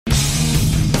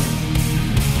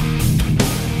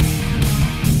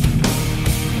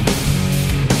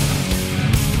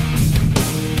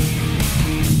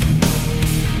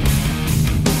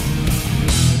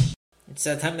It's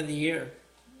that time of the year.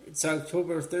 It's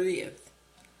October 30th.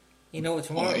 You know what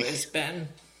tomorrow is, Ben?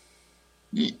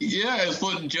 Yeah,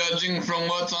 but judging from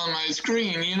what's on my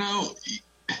screen,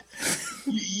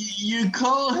 you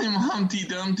call him Humpty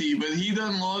Dumpty, but he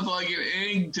doesn't look like an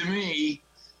egg to me.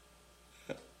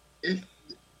 It's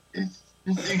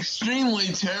extremely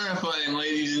terrifying,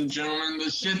 ladies and gentlemen, the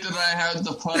shit that I had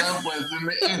to put up with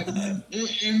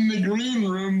in the green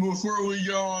room before we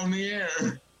go on the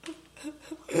air.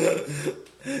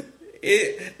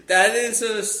 That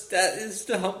is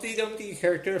the Humpty Dumpty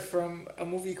character from a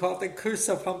movie called The Curse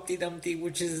of Humpty Dumpty,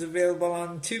 which is available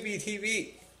on Tubi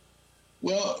TV.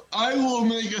 Well, I will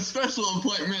make a special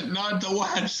appointment not to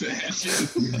watch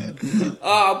that.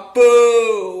 Ah,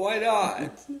 boo! Why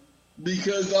not?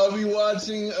 Because I'll be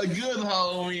watching a good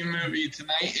Halloween movie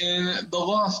tonight in The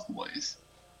Lost Boys.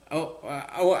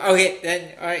 Okay,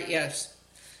 then, alright, yes.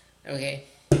 Okay.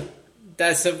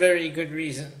 That's a very good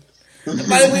reason. By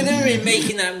the way, they're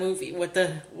remaking that movie.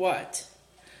 What?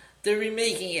 They're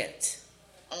remaking it.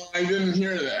 Oh, I didn't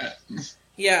hear that.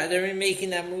 Yeah, they're remaking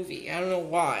that movie. I don't know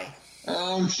why.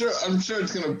 I'm sure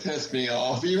it's gonna piss me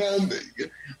off. I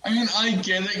mean, I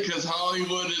get it because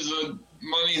Hollywood is a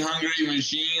money-hungry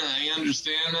machine. I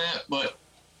understand that, but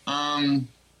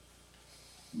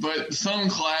some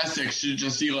classics should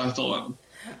just be left alone.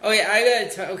 Okay, I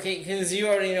gotta because you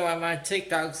already know I'm on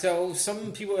TikTok, so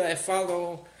some people that I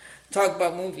follow talk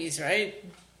about movies, right?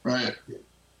 Right.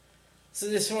 So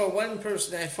this one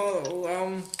person I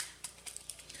follow,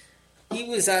 he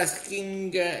was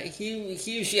asking, he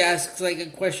usually asks like a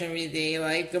question every day,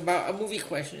 like about a movie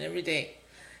question every day.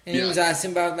 And he was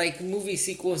asking about like movie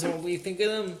sequels and what we think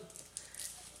of them.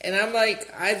 And I'm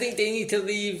like, I think they need to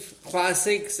leave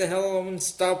classics the hell alone and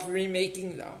stop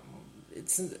remaking them.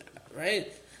 It's,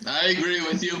 right? I agree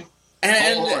with you.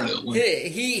 And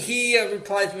he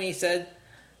replied to me, he said,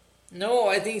 no,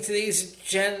 I think today's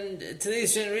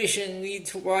generation need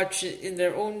to watch it in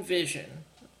their own vision.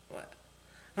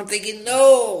 I'm thinking,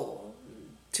 no,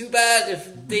 too bad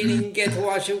if they didn't get to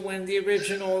watch it when the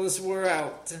originals were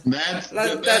out.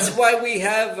 That's why we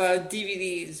have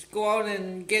DVDs. Go out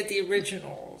and get the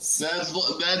originals. That's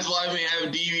why we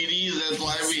have DVDs. That's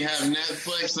why we have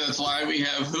Netflix. That's why we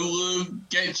have Hulu.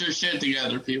 Get your shit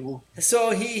together, people.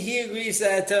 So he agrees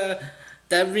that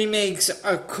that remakes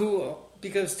are cool.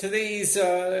 Because today's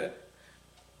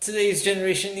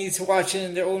generation needs to watch it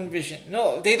in their own vision.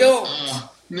 No, they don't.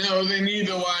 No, they need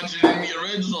to watch it in the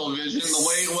original vision, the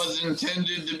way it was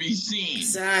intended to be seen.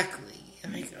 Exactly.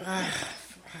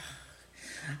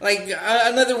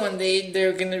 Another one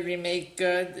they're going to remake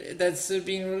that's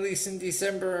being released in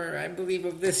December, I believe,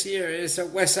 of this year is a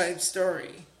West Side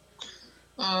Story.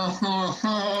 I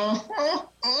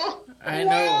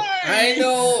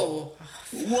know.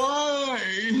 Why?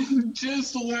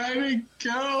 Just let it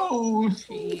go.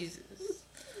 Jesus.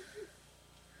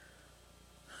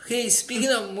 Okay,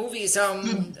 speaking of movies,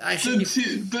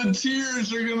 the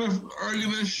tears are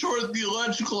gonna short the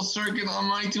electrical circuit on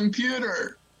my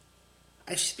computer.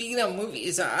 Speaking of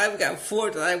movies, I've got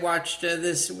 4 that I watched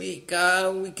this week.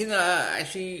 We can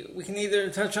either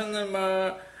touch on them.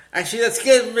 Let's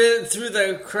get through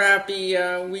the crappy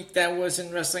week that was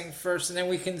in wrestling first, and then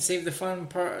we can save the fun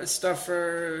stuff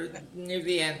for near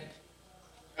the end.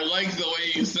 I like the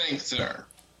way you think, sir.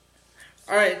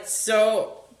 Alright,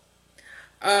 so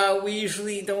we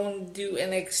usually don't do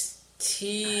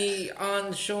NXT on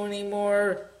the show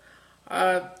anymore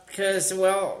because,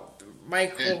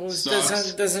 Michael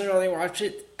doesn't really watch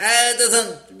it. It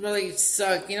doesn't really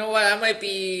suck. You know what? I might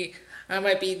be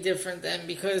different then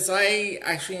because I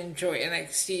actually enjoy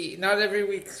NXT. Not every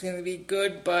week is going to be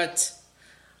good, but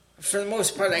for the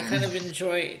most part, I kind of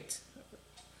enjoy it.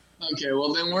 Okay,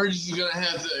 well then we're just going to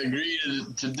have to agree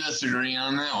to disagree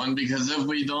on that one because if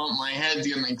we don't, my head's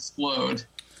going to explode.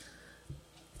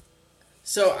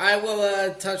 So I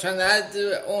will touch on that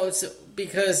also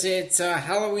because it's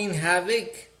Halloween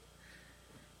Havoc.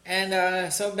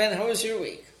 And so Ben, how was your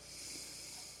week?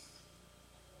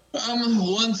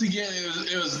 Once again,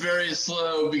 it was very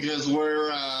slow because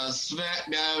we're smack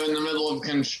dab in the middle of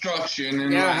construction.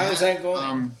 And how's that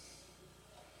going?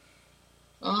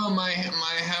 My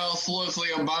house looks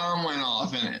like a bomb went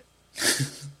off in it.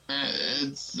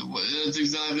 It's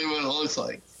exactly what it looks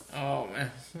like. Oh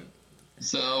man.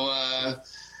 So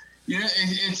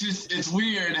it's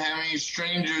weird having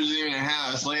strangers in your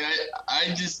house. Like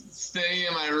I just stay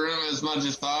in my room as much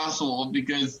as possible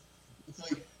because it's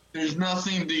like. There's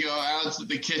nothing to go out to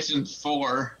the kitchen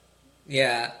for.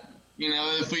 Yeah.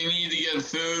 If we need to get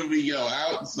food, we go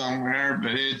out somewhere,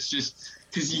 but it's just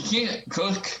because you can't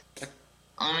cook.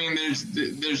 I mean,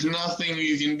 there's nothing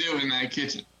you can do in that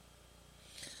kitchen.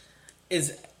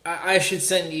 is I should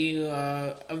send you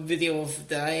a video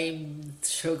that I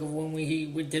took of when we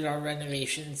did our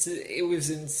renovations. It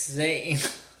was insane.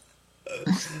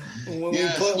 When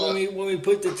we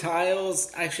put the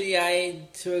tiles, actually I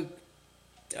took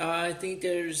I think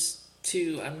there's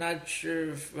two. I'm not sure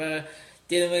if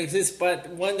they don't exist, but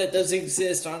one that does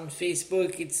exist on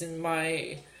Facebook. It's in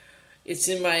my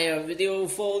video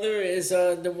folder. Is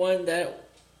the one that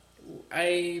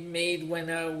I made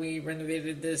when we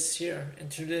renovated this here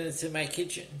and turned it into my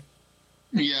kitchen.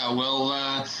 Yeah,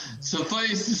 well,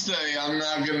 suffice to say, I'm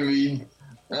not going to be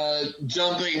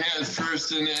jumping head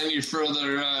first into any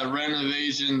further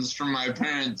renovations for my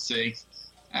parents' sake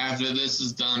after this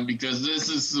is done, because this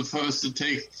is supposed to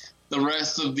take the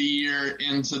rest of the year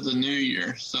into the new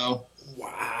year. So,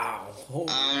 wow,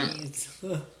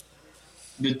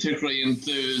 particularly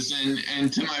enthused,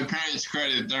 and to my parents'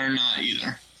 credit, they're not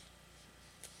either.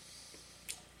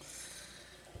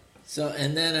 So,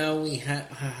 and then we have,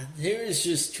 there is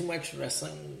just too much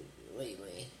wrestling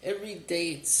lately. Every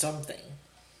day it's something.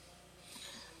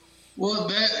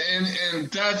 Well, and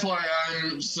that's why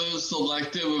I'm so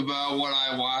selective about what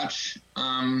I watch,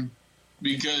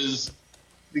 because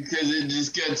it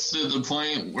just gets to the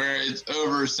point where it's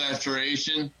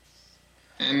oversaturation,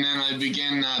 and then I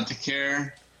begin not to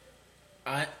care.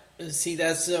 I see.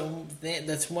 That's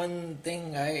one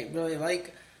thing I really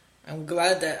like. I'm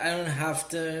glad that I don't have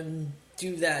to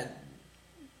do that,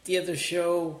 the other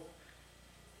show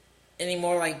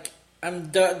anymore. Like, I'm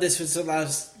done. This was the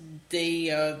last day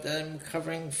that I'm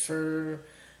covering for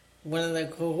one of the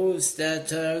co-hosts that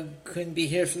couldn't be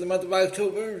here for the month of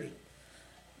October.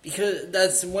 Because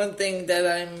that's one thing that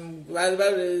I'm glad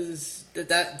about, is that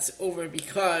that's over,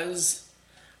 because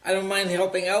I don't mind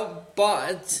helping out,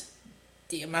 but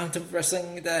the amount of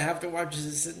wrestling that I have to watch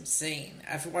is insane.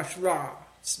 I have to watch Raw,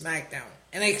 SmackDown,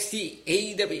 NXT,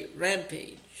 AEW,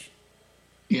 Rampage.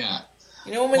 Yeah.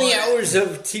 You know how many hours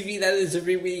of TV that is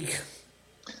every week?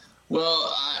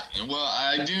 Well,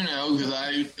 I do know,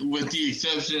 because with the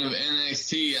exception of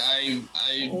NXT, I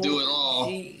do it all.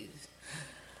 Geez.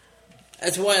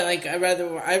 That's why, like, I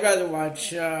rather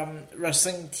watch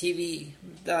wrestling TV.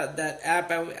 That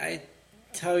app I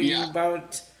tell you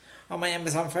about on my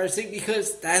Amazon Fire Stick,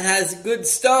 because that has good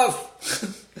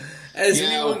stuff. As we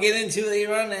will get into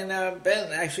later on. And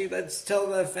Ben, actually, let's tell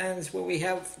the fans what we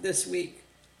have this week.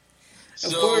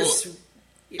 Of course.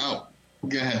 Oh,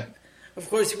 go ahead. Of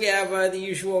course, we have the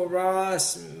usual Raw,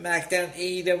 SmackDown,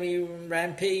 AEW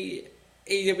Rampage,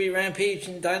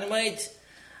 and Dynamite.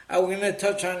 We're going to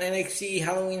touch on NXT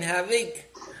Halloween Havoc.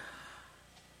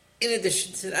 In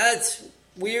addition to that,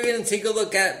 we're going to take a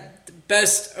look at the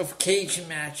best of Cage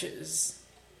matches.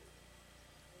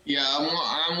 Yeah,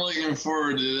 I'm looking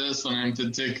forward to this one in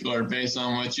particular, based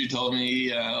on what you told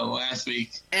me last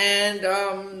week.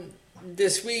 And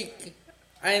this week,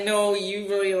 I know you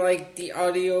really like the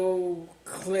audio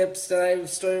clips that I've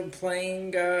started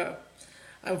playing.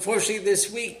 Unfortunately, this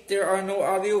week there are no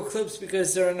audio clips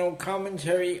because there are no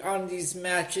commentary on these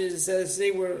matches, as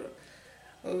they were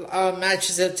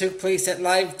matches that took place at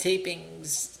live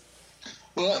tapings.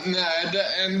 Well, and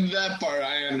that part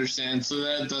I understand, so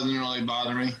that doesn't really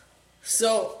bother me.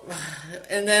 So,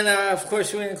 and then of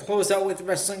course we're going to close out with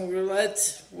Wrestling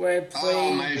Roulette, where I play...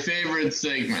 Oh, my favorite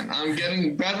segment. I'm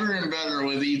getting better and better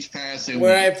with each passing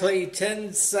where week. I play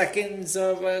 10 seconds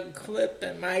of a clip,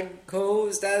 and my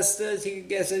co-host asks us, you can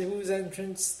guess at whose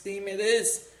entrance theme it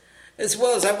is. As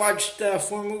well as I watched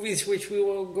 4 movies, which we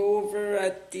will go over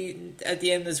at the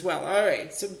end as well.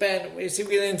 Alright, so Ben, we see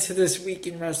we get into this week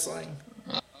in wrestling.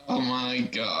 Oh my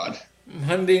God.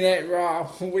 Monday Night Raw.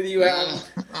 What do you have?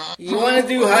 You want to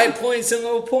do high points and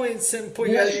low points and put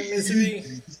you out of your misery?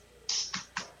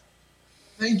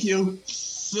 Thank you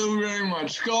so very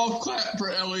much. Golf clap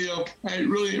for Elio. I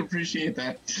really appreciate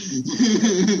that.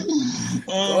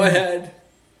 Go ahead.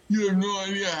 You have no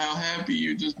idea how happy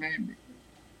you just made me.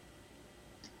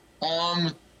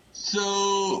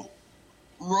 So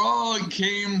Raw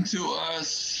came to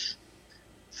us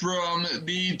from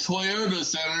the Toyota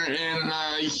Center in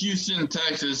Houston,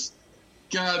 Texas.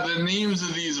 God, the names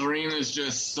of these arenas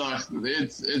just suck.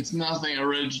 It's nothing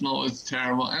original. It's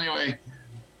terrible. Anyway,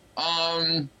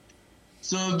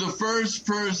 so the first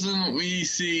person we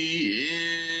see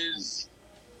is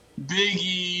Big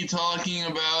E talking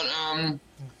about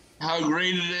how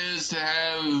great it is to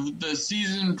have the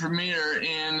season premiere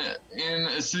in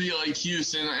a city like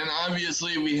Houston, and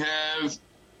obviously we have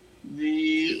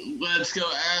the Let's Go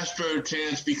Astro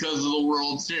chance because of the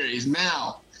World Series.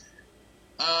 Now,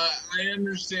 I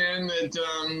understand that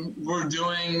we're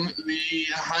doing the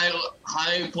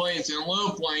high points and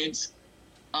low points.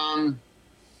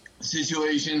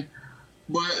 situation.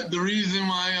 But the reason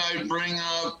why I bring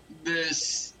up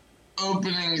this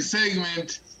opening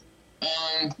segment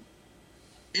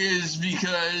is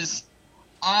because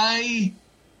I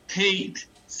hate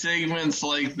segments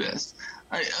like this.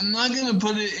 I'm not going to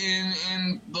put it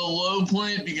in the low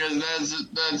point because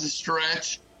that's a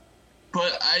stretch.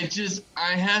 But I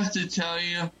have to tell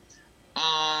you,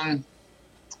 I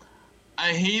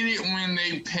hate it when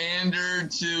they pander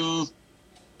to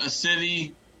a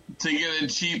city to get a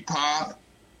cheap pop.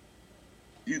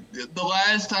 The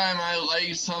last time I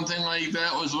liked something like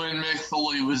that was when Mick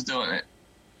Foley was doing it.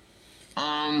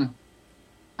 I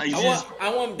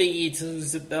want Big E to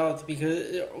lose the belt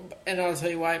and I'll tell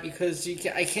you why. Because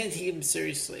I can't take him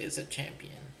seriously as a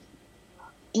champion.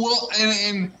 Well,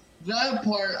 and that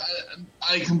part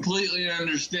I completely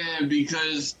understand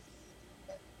because,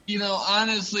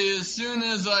 honestly, as soon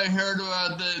as I heard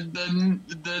about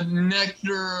the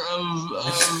nectar of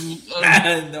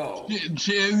no.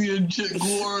 championship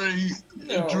glory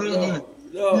driven,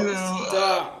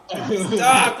 stop!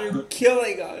 You're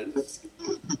killing us.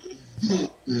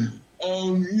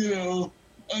 I'm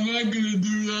not gonna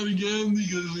do that again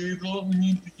because we don't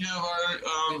need to give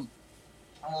our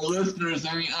listeners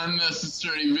any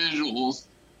unnecessary visuals.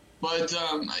 But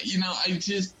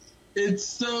it's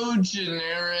so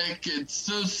generic, it's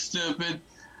so stupid,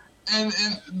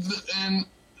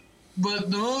 but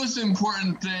the most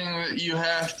important thing that you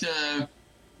have to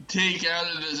take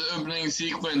out of this opening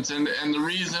sequence, and the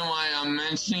reason why I'm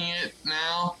mentioning it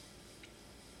now,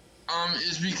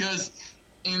 is because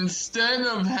instead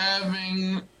of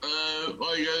having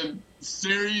a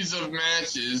series of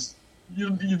matches,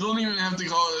 you don't even have to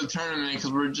call it a tournament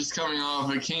because we're just coming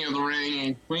off a King of the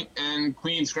Ring and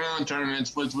Queen's Crown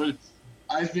tournaments, which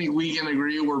I think we can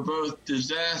agree were both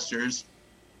disasters.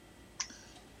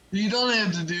 You don't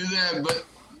have to do that, but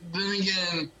then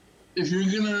again, if you're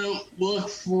going to look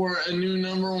for a new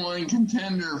number one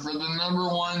contender for the number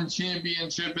one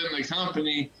championship in the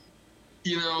company,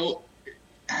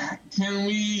 can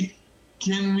we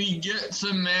get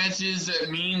some matches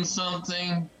that mean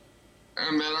something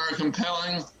and that are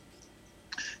compelling?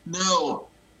 No,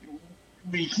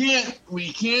 we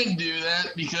can't do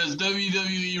that because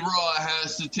WWE Raw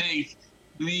has to take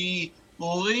the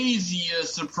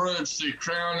laziest approach to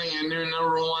crowning a new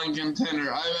number one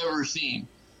contender I've ever seen.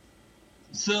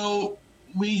 So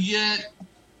we get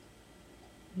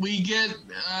Big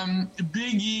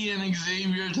E and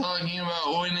Xavier talking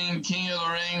about winning King of the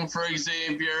Ring for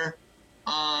Xavier.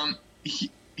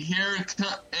 Here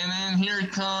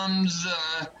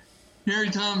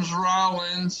comes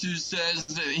Rollins, who says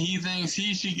that he thinks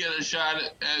he should get a shot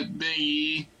at Big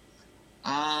E.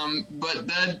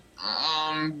 But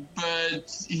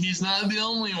he's not the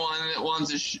only one that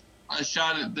wants a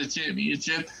shot at the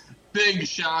championship. Big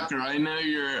shocker! I know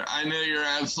you're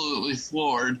absolutely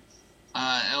floored,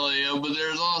 Elio. But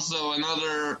there's also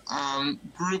another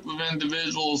group of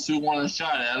individuals who want a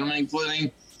shot at him,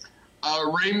 including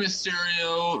Rey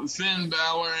Mysterio, Finn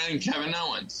Balor, and Kevin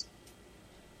Owens.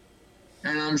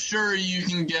 And I'm sure you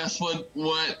can guess what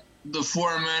the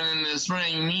four men in this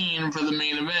ring mean for the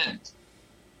main event.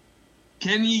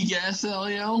 Can you guess,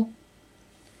 Elio?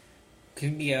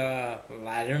 Could be a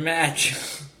ladder match.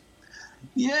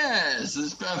 Yes,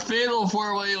 it's a fatal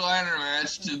four-way ladder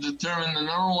match to determine the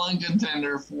number one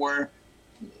contender for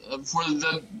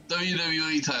the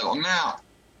WWE title. Now,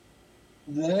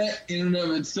 that in and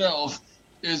of itself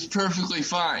is perfectly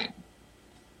fine.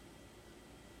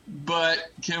 But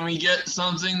can we get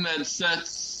something that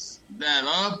sets that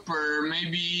up, or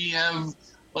maybe have,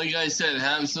 like I said,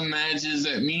 have some matches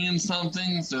that mean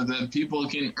something so that people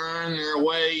can earn their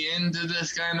way into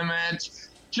this kind of match?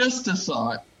 Just a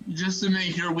thought, just to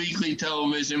make your weekly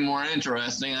television more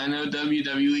interesting. I know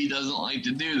WWE doesn't like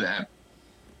to do that.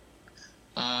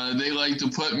 They like to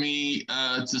put me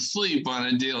to sleep on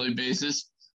a daily basis.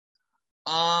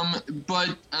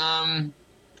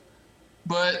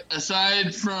 But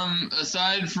aside from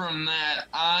that,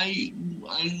 I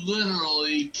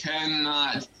literally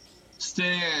cannot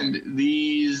stand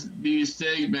these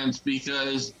segments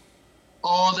because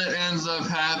all that ends up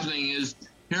happening is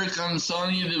here comes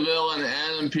Sonya Deville and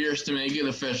Adam Pearce to make it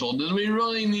official. Did we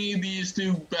really need these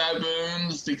two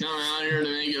baboons to come out here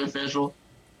to make it official?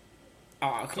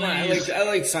 Oh, come on. I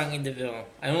like Sonya Deville.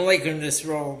 I don't like her in this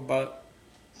role, but...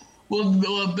 Well,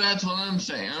 that's what I'm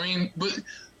saying. I mean, but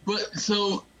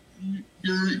so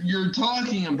you're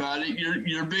talking about it.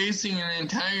 You're basing an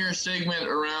entire segment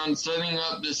around setting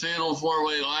up this fatal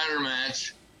four-way ladder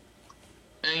match,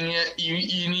 and yet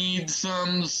you need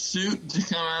some suit to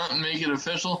come out and make it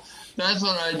official. That's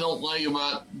what I don't like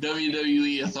about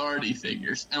WWE Authority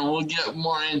figures, and we'll get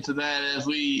more into that as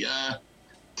we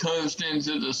coast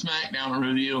into the SmackDown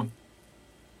review,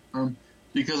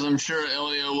 because I'm sure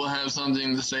Elio will have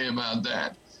something to say about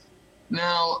that.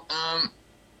 Now,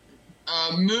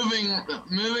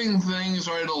 moving things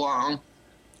right along.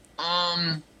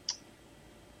 I'm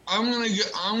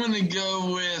gonna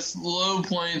go with low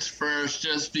points first,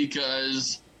 just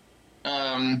because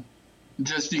I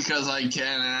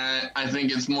can, and I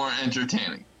think it's more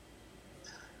entertaining.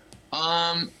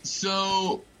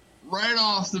 So right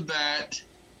off the bat,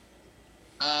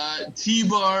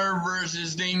 T-Bar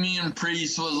versus Damian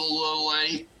Priest was a low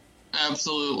light,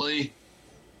 absolutely.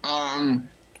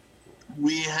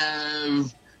 We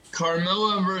have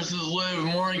Carmella versus Liv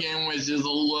Morgan, which is a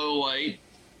low light.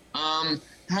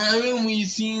 Haven't we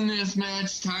seen this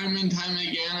match time and time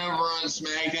again over on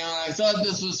SmackDown? I thought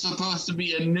this was supposed to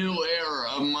be a new era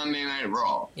of Monday Night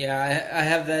Raw. Yeah, I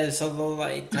have that as a low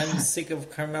light. I'm sick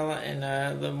of Carmella and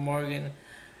Liv Morgan.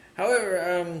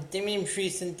 However, Damian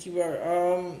Priest and T-Bar,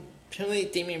 apparently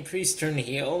Damian Priest turned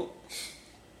heel.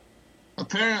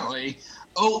 Apparently.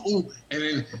 And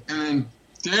then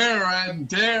dare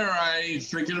I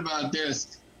forget about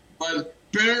this, but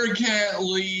Bearcat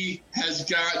Lee has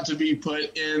got to be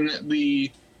put in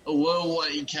the low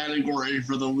light category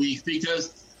for the week,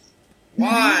 because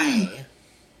why?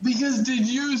 Because did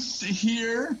you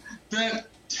hear that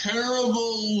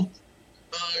terrible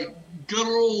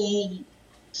guttural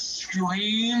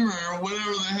scream or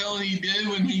whatever the hell he did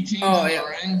when he came to the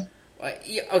ring?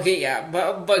 Okay, yeah,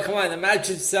 but come on, the match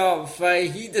itself,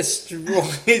 he destroyed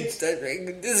the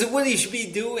ring. This is what he should be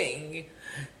doing.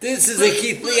 This is a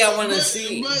Keith Lee I want to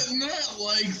see. But not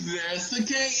like this,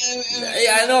 okay?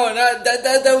 Yeah, I know,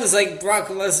 that was like Brock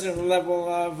Lesnar level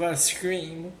of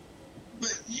scream.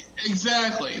 But,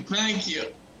 exactly, thank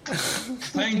you.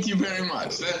 Thank you very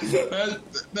much.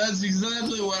 That's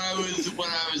exactly what I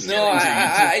was. No,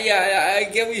 I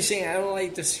get what you're saying. I don't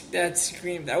like that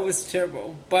scream. That was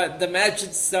terrible. But the match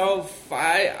itself,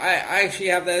 I actually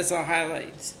have that as a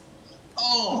highlight.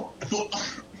 No.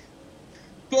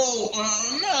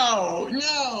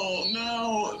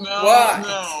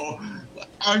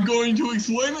 I'm going to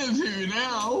explain it to you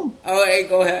now. Okay,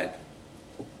 go ahead.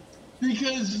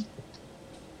 Because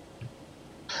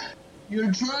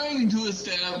you're trying to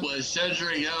establish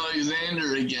Cedric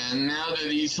Alexander again now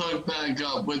that he's hooked back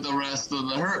up with the rest of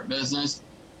the Hurt Business.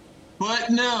 But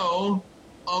no,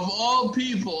 of all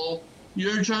people,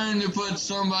 you're trying to put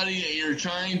somebody that you're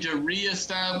trying to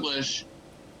reestablish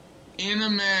in a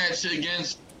match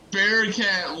against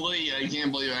Bearcat Lee. I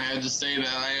can't believe I had to say that.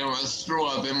 I almost threw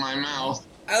up in my mouth.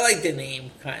 I like the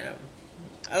name, kind of.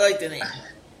 I like the name.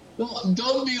 Well,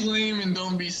 don't be lame and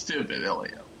don't be stupid,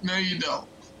 Elliot. No, you don't.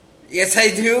 Yes,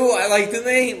 I do. I like the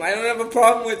name. I don't have a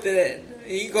problem with it.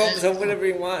 He goes on whatever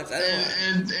he wants. I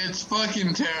don't know. It's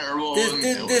fucking terrible.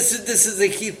 This is the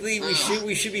Keith Lee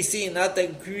we should be seeing, not the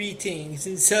greetings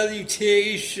and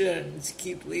salutations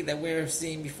Keith Lee that we've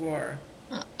seen before.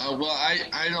 Well,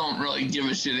 I don't really give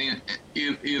a shit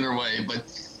either way, but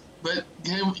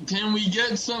can we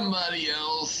get somebody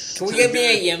else? Can we get me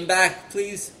a Yin back,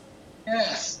 please?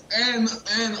 Yes, and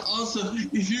also,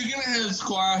 if you're gonna have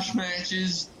squash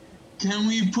matches, can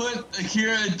we put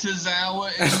Akira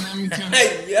Tozawa in them?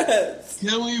 Yes.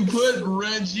 Can we put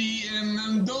Reggie in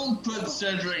them? Don't put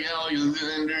Cedric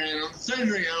Alexander in them.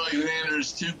 Cedric Alexander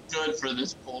is too good for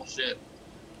this bullshit.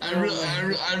 I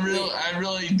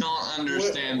really don't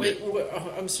understand it.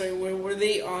 I'm sorry. Were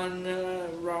they on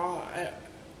Raw?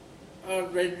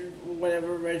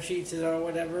 Reggie Tozawa,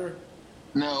 whatever.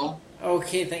 No.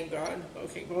 Okay, thank God.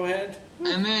 Okay, go ahead.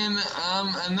 And then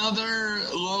another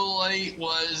low light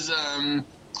was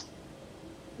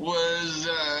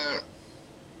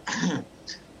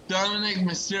Dominic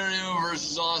Mysterio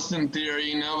versus Austin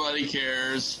Theory. Nobody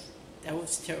cares. That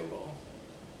was terrible.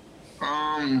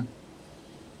 And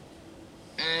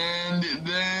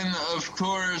then of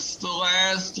course the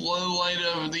last low light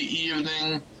of the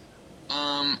evening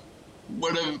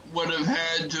would have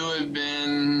had to have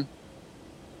been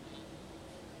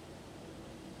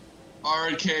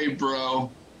RK Bro.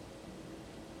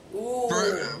 Ooh,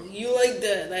 you like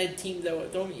that team though,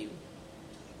 don't you?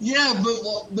 Yeah,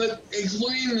 but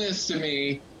explain this to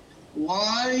me.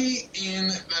 Why in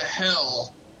the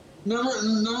hell? Number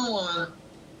one,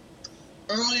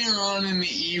 earlier on in the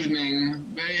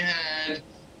evening, they had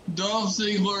Dolph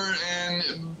Ziggler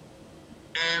and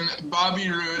Bobby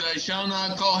Roode. I shall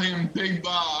not call him Big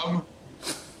Bob.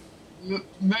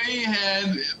 They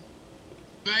had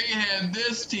they had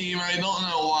this team, I don't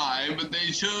know why, but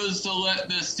they chose to let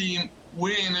this team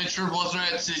win a triple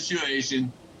threat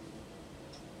situation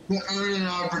to earn an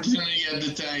opportunity at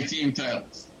the tag team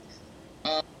titles.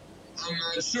 I'm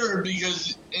not sure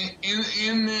because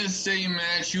in this same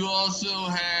match you also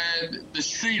had the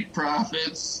Street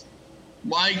Profits.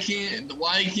 Why can't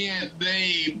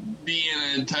they be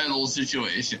in a title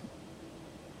situation?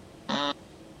 But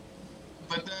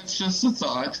that's just a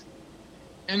thought.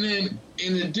 And then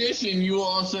in addition, you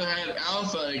also had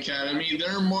Alpha Academy.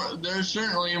 They're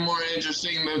certainly more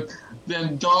interesting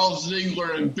than Dolph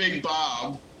Ziggler and Big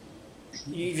Bob.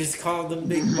 You just called them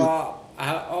Big Bob.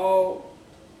 Oh.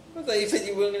 I thought you said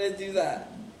you weren't going to do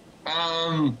that.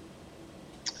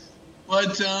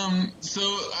 So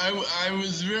I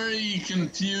was very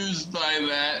confused by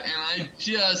that, and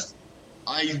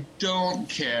I don't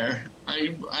care.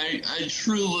 I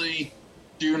truly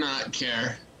do not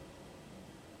care.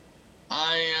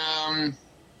 I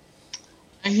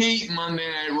hate Monday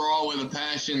Night Raw with a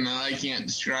passion that I can't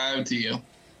describe to you.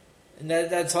 And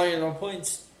that's all your low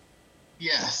points?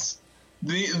 Yes.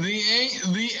 The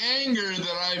anger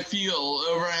that I feel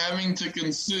over having to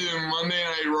consume Monday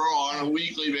Night Raw on a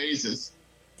weekly basis.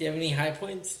 Do you have any high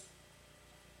points?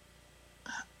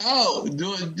 Oh,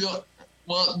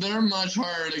 well, they're much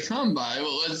harder to come by,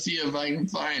 but let's see if I can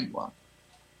find one.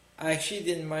 I actually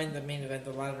didn't mind the main event,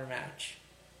 the ladder match.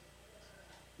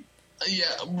 Yeah,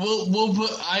 we'll put.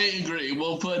 I agree.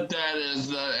 We'll put that as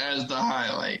the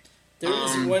highlight.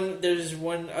 There's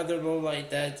one other low light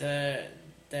that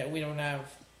we don't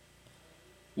have.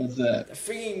 What's that?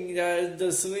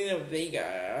 The Selena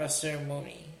Vega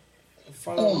ceremony.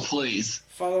 Please.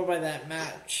 Followed by that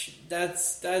match.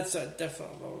 That's a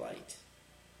definite low light.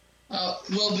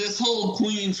 Well, this whole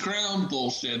Queen's Crown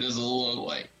bullshit is a low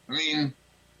light. I mean,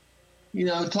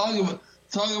 talk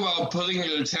about putting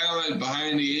your talent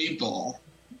behind the 8 ball.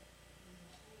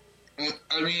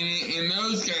 I mean, in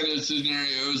those kind of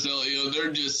scenarios,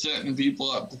 they're just setting people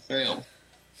up to fail.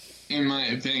 In my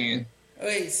opinion.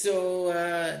 Okay, so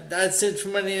that's it for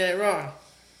Monday Night Raw.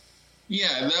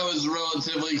 Yeah, that was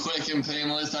relatively quick and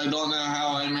painless. I don't know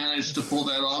how I managed to pull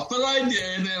that off, but I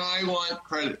did, and I want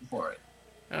credit for it.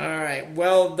 All right,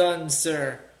 well done,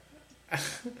 sir.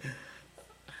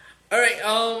 All right,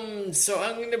 so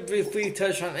I'm going to briefly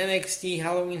touch on NXT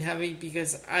Halloween Havoc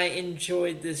because I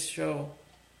enjoyed this show.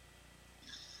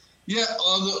 Yeah,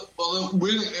 although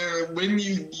when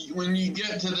you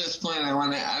get to this point,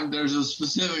 there's a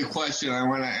specific question I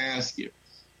want to ask you.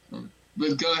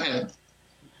 But go ahead.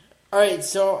 All right,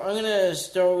 so I'm gonna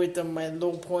start with my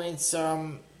low points.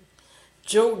 Joe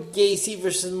Gacy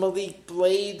versus Malik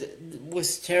Blade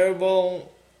was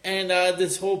terrible, and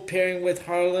this whole pairing with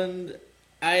Harland,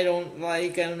 I don't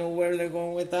like. I don't know where they're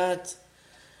going with that.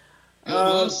 It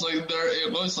looks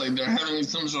like they're having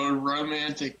some sort of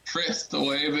romantic tryst the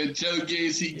way that Joe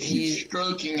Gacy keeps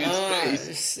stroking his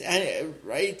face.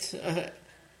 Right?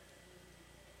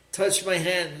 Touch my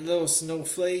hand, little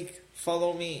snowflake.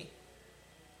 Follow me.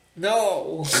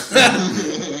 No.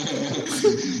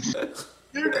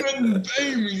 You couldn't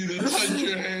pay me to touch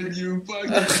your hand, you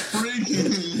fucking freak.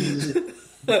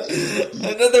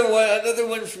 Another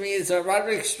one for me is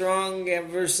Roderick Strong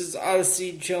versus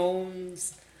Odyssey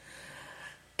Jones.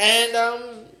 And,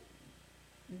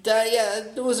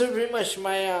 those are pretty much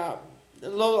my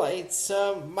lowlights.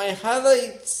 My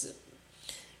highlights,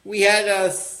 we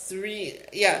had three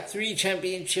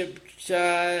championship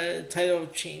title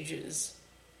changes.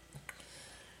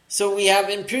 So we have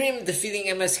Imperium defeating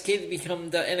MSK to become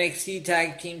the NXT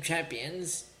Tag Team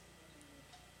Champions.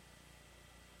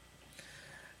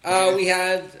 We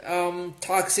had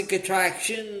Toxic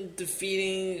Attraction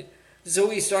defeating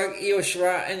Zoe Stark, Io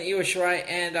Shirai,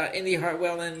 and Indy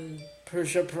Hartwell and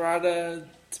Persha Parada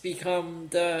to become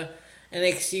the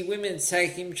NXT Women's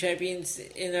Tag Team Champions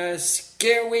in a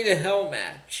Stairway to Hell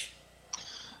match.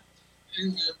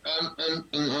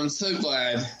 I'm so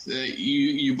glad that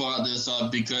you brought this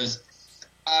up because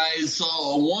I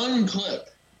saw one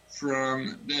clip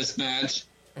from this match.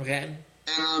 Okay.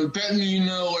 And I'm betting you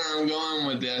know where I'm going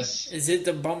with this. Is it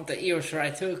the bump that Io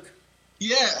Shirai took?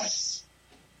 Yes.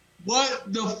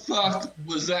 What the fuck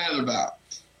was that about?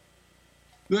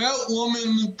 That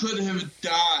woman could have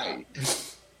died.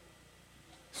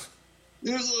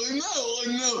 There's no.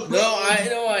 No, I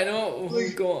know.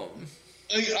 Go on.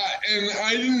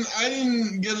 I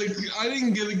didn't get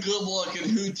a good look at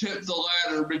who tipped the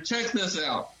ladder, but check this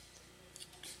out.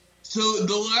 So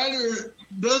the ladder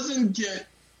doesn't get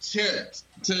tipped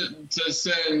to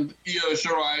send Io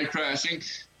Shirai crashing.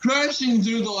 Crashing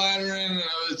through the ladder in and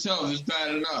of itself is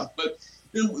bad enough, but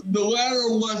the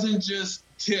ladder wasn't just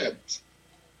tipped.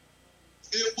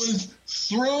 it was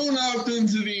thrown up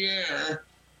into the air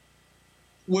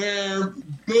where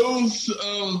both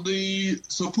of the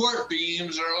support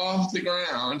beams are off the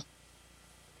ground.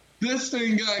 This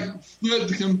thing got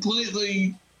flipped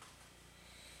completely,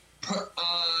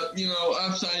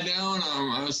 upside down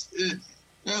almost.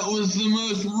 That was the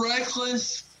most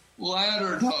reckless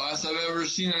ladder toss I've ever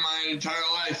seen in my entire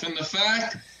life. And the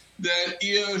fact that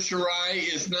Io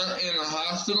Shirai is not in the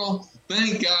hospital,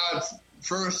 thank God,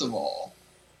 first of all,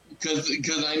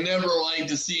 because I never like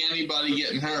to see anybody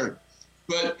getting hurt.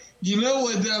 But you know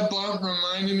what that bump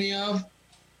reminded me of?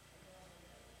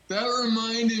 That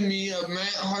reminded me of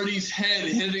Matt Hardy's head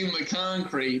hitting the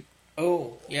concrete.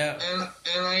 Oh, yeah.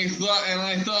 And I thought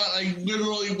I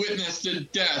literally witnessed a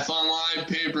death on live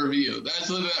pay-per-view. That's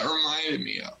what that reminded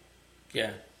me of.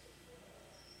 Yeah.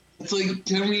 It's like,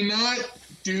 can we not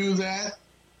do that?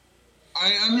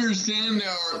 I understand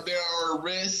there are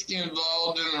risks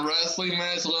involved in a wrestling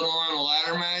match, let alone a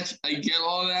ladder match. I get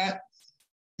all that.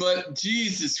 But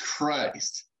Jesus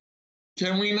Christ.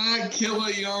 Can we not kill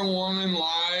a young woman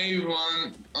live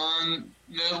on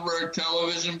network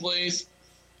television, please?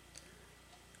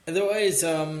 Otherwise,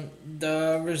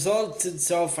 the results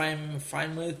itself I'm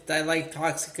fine with. I like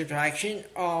Toxic Attraction.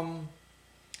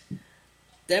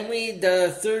 Then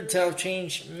the third title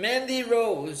change, Mandy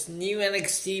Rose, new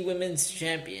NXT Women's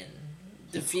Champion,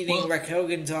 defeating Raquel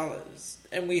Gonzalez.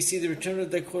 And we see the return of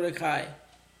Dakota Kai.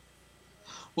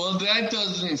 Well, that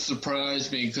doesn't surprise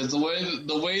me because the way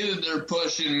that they're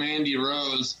pushing Mandy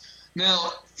Rose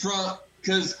now,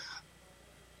 because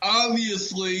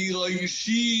obviously, like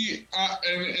she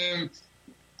and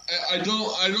I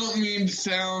don't mean to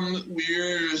sound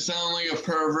weird or sound like a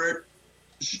pervert.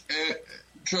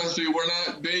 Trust me, we're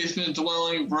not basement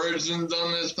dwelling virgins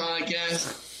on this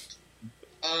podcast.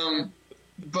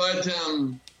 But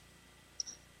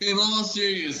in all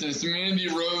seriousness, Mandy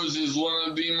Rose is one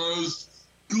of the most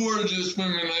gorgeous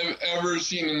women I've ever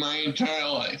seen in my entire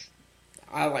life.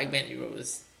 I like Mandy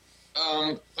Rose.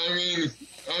 I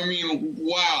mean,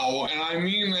 wow, and I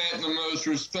mean that in the most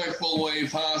respectful way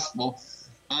possible.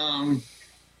 But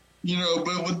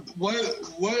with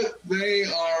what they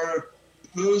are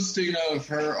posting of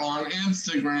her on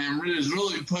Instagram is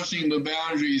really pushing the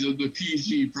boundaries of the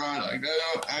PG product.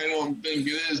 I don't think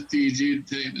it is PG, to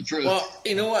tell you the truth. Well,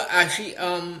 you know what? Actually,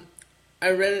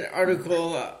 I read an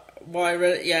article. I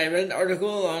read an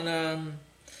article on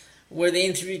where they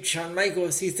interviewed Shawn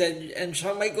Michaels.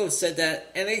 Shawn Michaels said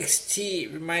that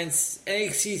NXT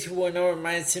 2.0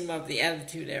 reminds him of the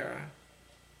Attitude Era.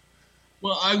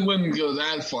 Well, I wouldn't go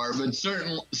that far, but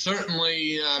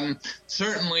certainly, I'm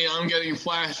getting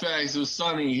flashbacks of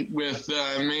Sunny with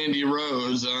Mandy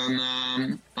Rose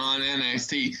on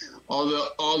NXT.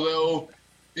 Although,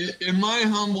 in my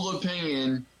humble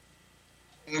opinion,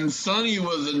 and Sunny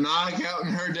was a knockout in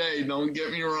her day. Don't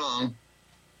get me wrong.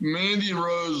 Mandy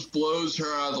Rose blows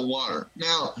her out of the water.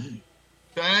 Now,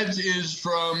 that is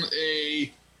from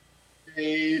a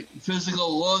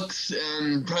physical looks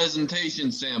and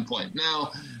presentation standpoint.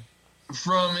 Now,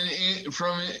 from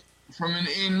an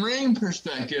in-ring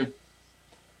perspective,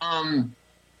 I'm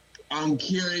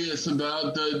curious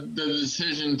about the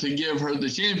decision to give her the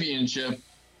championship,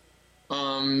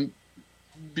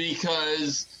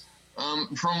 because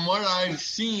from what I've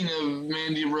seen of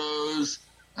Mandy Rose,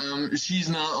 she's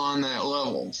not on that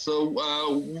level. So,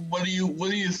 what do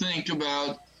you think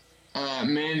about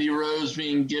Mandy Rose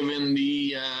being given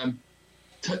the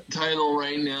title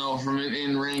right now from an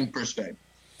in-ring perspective?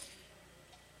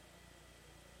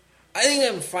 I think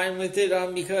I'm fine with it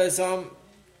because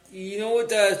you know what,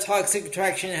 the Toxic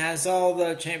Attraction has all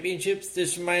the championships.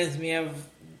 This reminds me of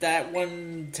that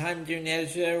one time during the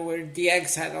Attitude Era where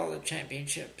DX had all the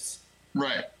championships.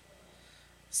 Right.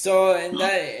 So if I'm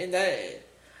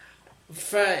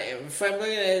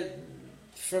looking at it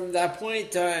from that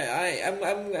point,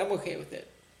 I'm okay with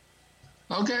it.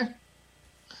 Okay.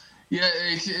 Yeah,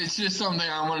 it's just something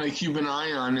I want to keep an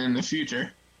eye on in the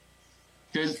future.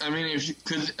 Because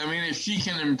if she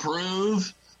can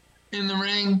improve in the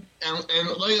ring, and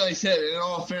like I said, in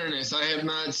all fairness, I have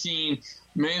not seen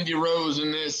Mandy Rose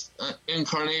in this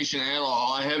incarnation at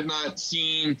all. I have not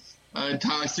seen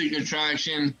Toxic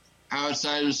Attraction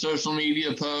outside of social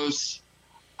media posts.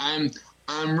 I'm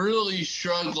really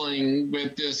struggling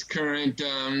with this current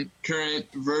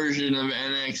version of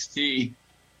NXT.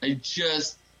 I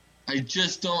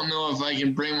just don't know if I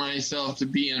can bring myself to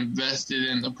be invested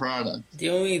in the product. The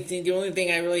only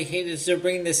thing I really hate is they're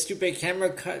bringing the stupid camera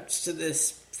cuts to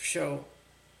this show.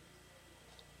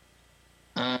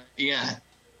 Yeah.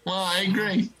 Well, I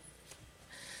agree.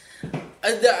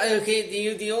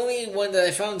 The only one that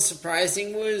I found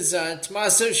surprising was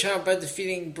Tommaso Ciampa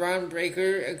defeating Braun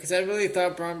Breaker, because I really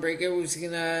thought Braun Breaker was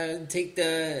gonna take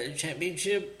the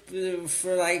championship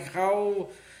for like how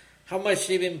much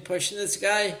they've been pushing this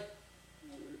guy.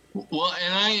 Well,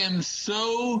 and I am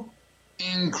so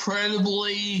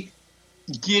incredibly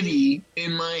giddy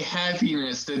in my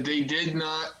happiness that they did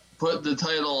not put the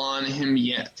title on him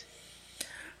yet.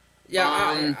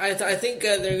 Yeah, I think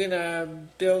they're gonna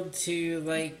build to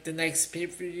like the next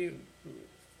pay-per-view,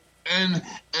 and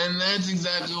that's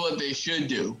exactly what they should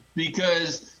do,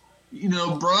 because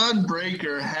Braun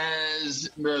Breaker has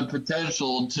the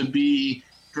potential to be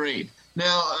great.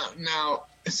 Now,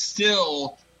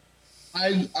 still,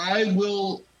 I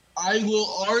will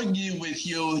argue with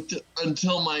you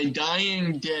until my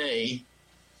dying day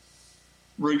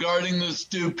regarding the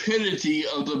stupidity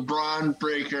of the Braun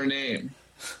Breaker name.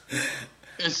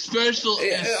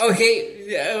 Especially.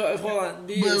 Okay, hold on.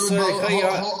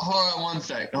 Hold on 1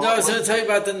 sec. No, I was going to tell you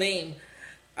about the name.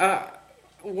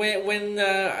 When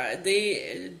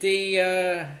they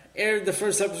aired the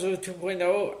first episode of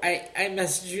 2.0, I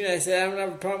messaged you and I said I don't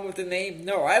have a problem with the name.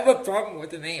 No, I have a problem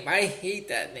with the name. I hate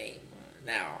that name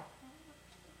now.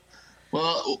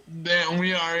 Well, then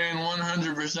we are in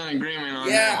 100% agreement on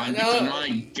that one. No, my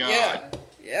God.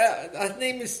 Yeah, that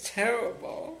name is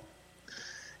terrible.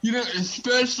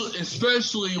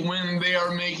 Especially when they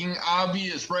are making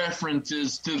obvious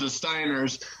references to the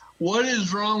Steiners. What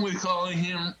is wrong with calling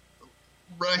him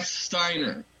Rex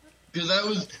Steiner?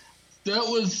 Because that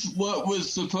was what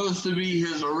was supposed to be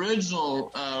his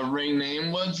original ring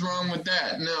name. What's wrong with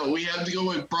that? No, we have to go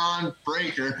with Braun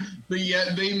Breaker, but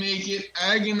yet they make it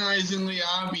agonizingly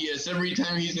obvious every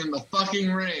time he's in the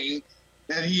fucking ring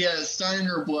that he has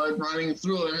Steiner blood running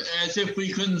through him, as if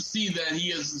we couldn't see that he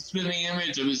is the spitting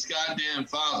image of his goddamn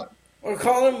father. Or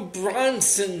call him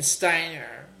Bronson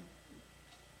Steiner.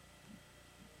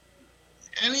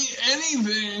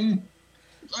 Anything.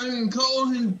 I mean, call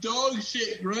him dog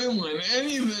shit gremlin.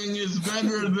 Anything is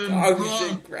better than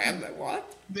gremlin.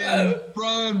 What? Than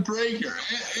Braun Breaker.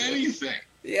 Anything.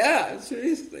 Yeah,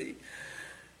 seriously.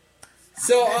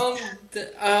 So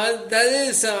that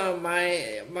is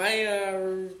my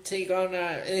take on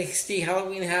NXT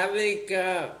Halloween Havoc.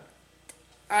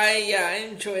 I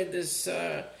enjoyed this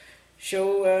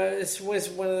show. This was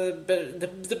one of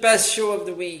the best show of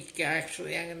the week.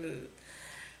 Actually,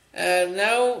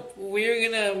 now we're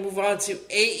gonna move on to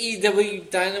AEW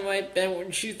Dynamite. Ben, what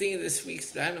did you think of this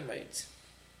week's Dynamite?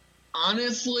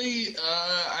 Honestly,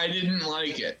 I didn't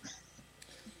like it.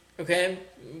 Okay,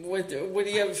 what do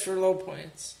you have for low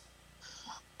points?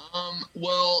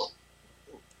 Well,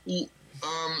 the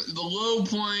low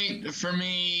point for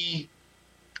me,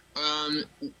 I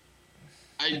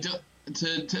don't.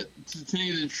 To tell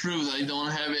you the truth, I don't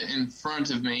have it in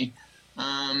front of me.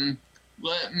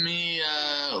 Let me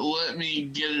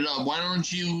get it up. Why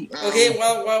don't you? Okay,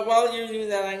 well, while you're doing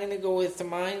that, I'm gonna go with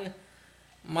mine.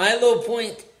 My low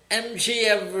point: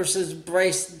 MJF versus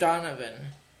Bryce Donovan.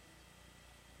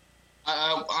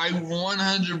 I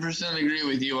 100% agree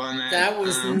with you on that. That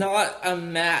was not a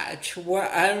match.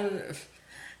 And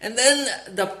then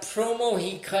the promo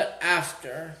he cut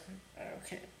after.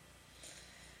 Okay.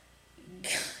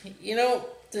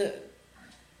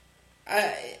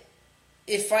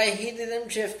 If I hated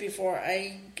MJF before,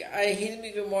 I hated him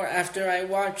even more after I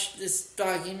watched this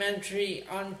documentary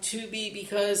on Tubi,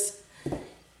 because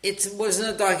it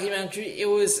wasn't a documentary. It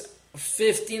was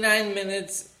 59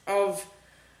 minutes of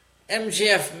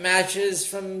MJF matches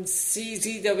from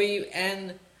CZW,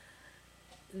 and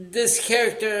this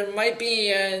character might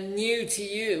be new to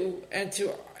you and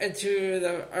to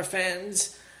our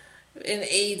fans in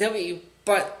AEW,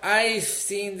 but I've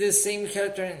seen this same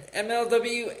character in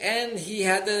MLW, and he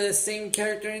had the same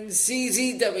character in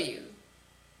CZW.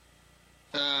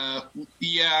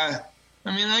 Yeah,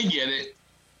 I mean, I get it.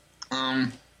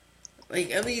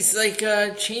 At least,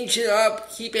 change it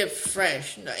up, keep it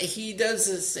fresh. He does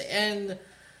this, and,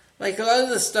 a lot of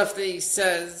the stuff that he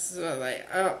says, I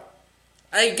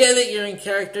get it, you're in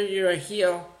character, you're a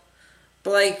heel,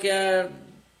 but,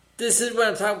 this is what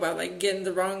I'm talking about, getting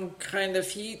the wrong kind of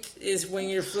heat is when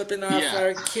you're flipping off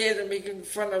a kid and making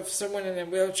fun of someone in a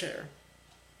wheelchair.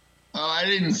 Oh, I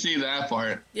didn't see that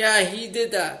part. Yeah, he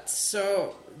did that,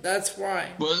 so that's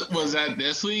why. Was that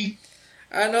this week?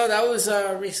 No, that was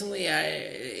recently.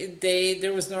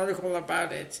 There was an article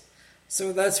about it,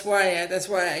 so that's why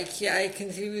I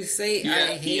continue to say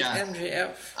I hate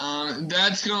MJF.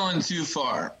 That's going too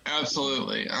far.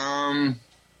 Absolutely.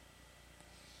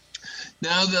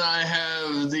 Now that I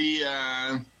have the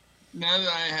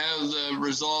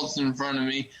results in front of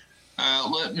me,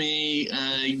 let me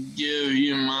give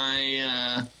you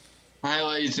my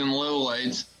highlights and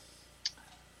lowlights.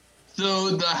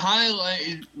 So the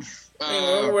highlight.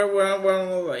 We're on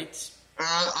the lights.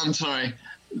 I'm sorry.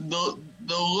 The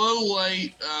low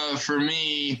light for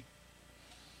me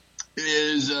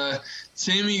is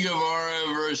Sammy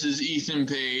Guevara versus Ethan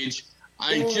Page.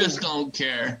 I just don't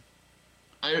care.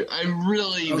 I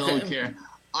really don't care.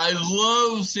 I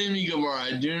love Sammy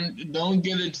Guevara. Don't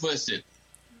get it twisted.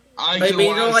 But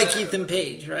you don't like Ethan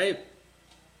Page, right?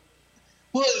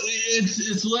 Well,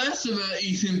 it's less about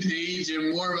Ethan Page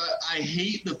and more about I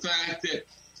hate the fact that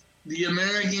the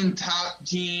American Top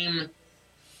Team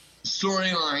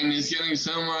storyline is getting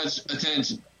so much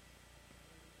attention.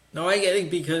 No, I get it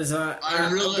because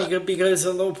because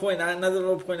another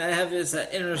low point I have is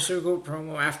that Inner Circle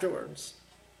promo afterwards.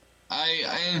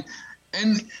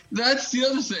 And that's the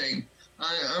other thing.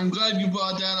 I'm glad you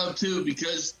brought that up too,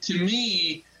 because to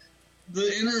me,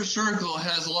 the Inner Circle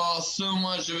has lost so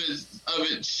much of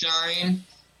its shine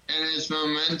and its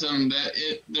momentum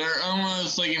that they're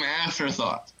almost like an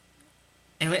afterthought.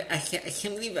 And I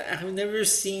can't believe it. I've never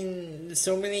seen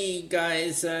so many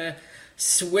guys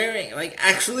swearing, like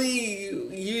actually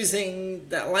using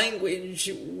that language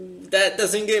that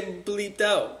doesn't get bleeped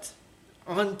out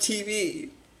on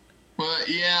TV. Well,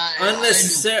 yeah,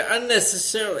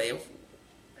 unnecessarily.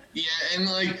 Yeah, and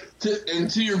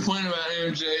to your point about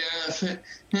MJF,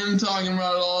 him talking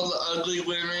about all the ugly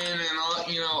women and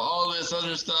all this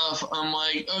other stuff, I'm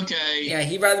like, okay. Yeah,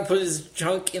 he'd rather put his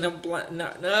junk in a blunt.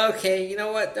 No, okay, you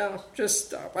know what? No, just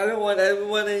stop. I don't want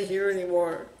to hear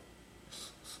anymore.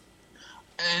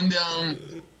 And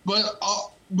but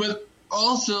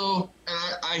also,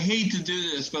 and I hate to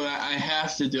do this, but I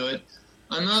have to do it.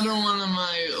 Another one of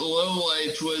my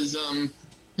lowlights was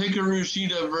Hikaru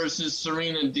Shida versus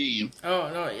Serena Deeb. Oh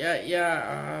no,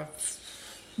 yeah.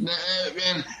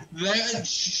 And that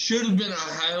should have been a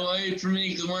highlight for me,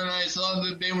 because when I saw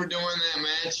that they were doing that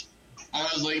match, I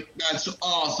was like, that's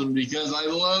awesome, because I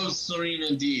love Serena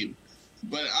Deeb.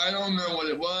 But I don't know what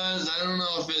it was. I don't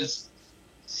know if it's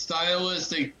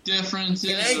stylistic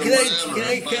differences or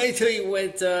whatever. Can I tell you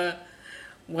what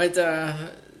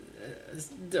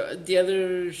the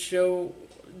other show?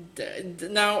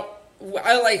 Now,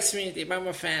 I like Serena Deeb. I'm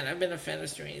a fan. I've been a fan of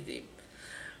Serena Deeb.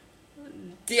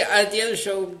 The other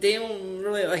show, they don't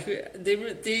really like her.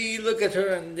 They look at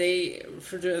her and they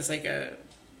refer to her as like a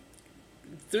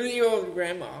 30-year-old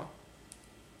grandma.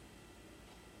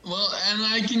 Well, and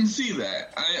I can see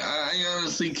that. I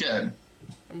honestly can.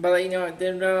 But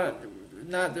they're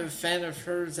not a fan of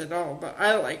hers at all. But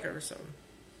I like her so.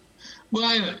 Well,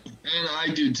 I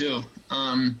do too.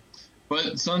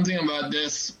 But something about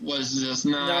this was just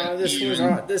not.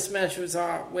 No, this match was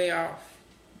way off.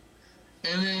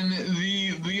 And then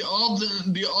the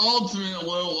ultimate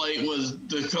low light was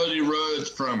the Cody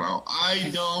Rhodes promo. I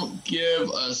don't give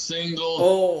a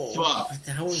single fuck.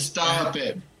 Stop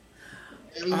it.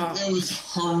 It was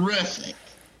horrific.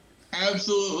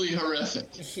 Absolutely horrific.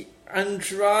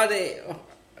 Andrade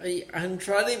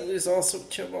was also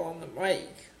trouble on the mic.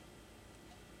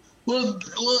 Well,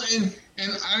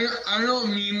 and I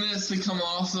don't mean this to come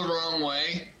off the wrong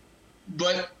way,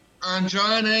 but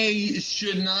Andrade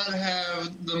should not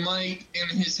have the mic in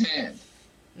his hand.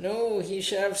 No, he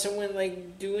should have someone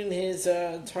like doing his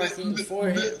talking for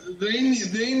him.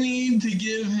 They need to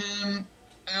give him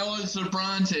Alex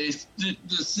Abrantes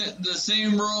the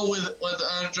same role with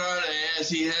Andrade as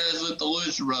he has with the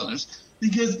Lucha Brothers,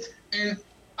 because and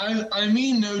I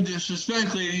mean no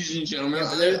disrespect, ladies and gentlemen.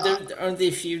 Yeah, aren't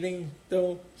they feuding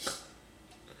though?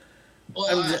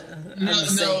 Well, as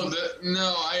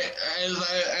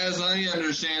I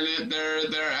understand it,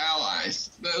 they're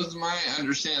allies. That was my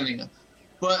understanding.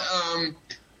 But I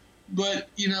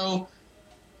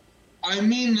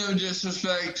mean no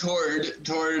disrespect toward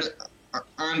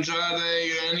Andrade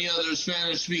or any other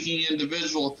Spanish-speaking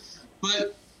individual.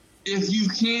 But if you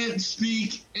can't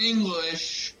speak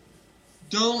English,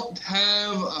 don't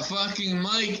have a fucking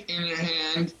mic in your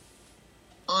hand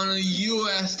on a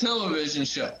U.S. television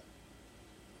show.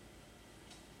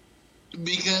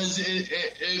 Because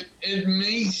it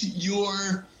makes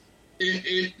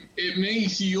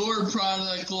your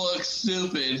product look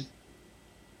stupid,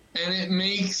 and it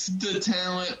makes the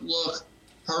talent look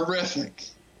horrific.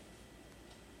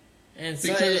 And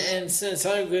so it's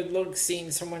not a good look seeing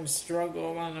someone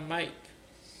struggle on a mic.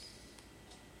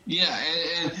 Yeah,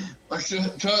 and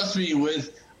trust me,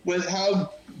 with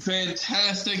how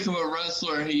fantastic of a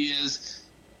wrestler he is,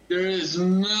 there is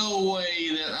no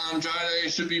way that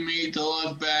Andrade should be made to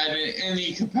look bad in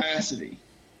any capacity.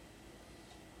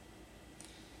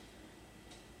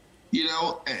 You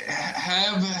know,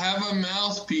 have a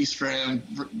mouthpiece for him,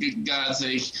 for God's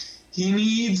sake. He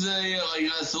needs a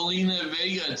Selena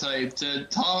Vega type to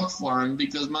talk for him,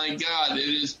 because my God, it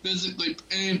is physically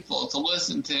painful to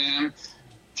listen to him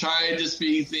try to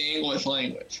speak the English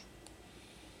language.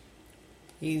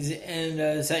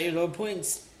 Is that your low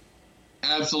points?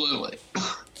 Absolutely.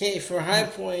 Okay, for high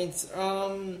points,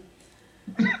 I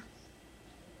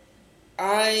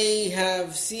have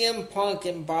CM Punk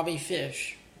and Bobby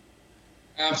Fish.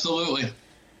 Absolutely.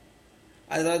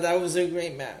 I thought that was a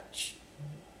great match.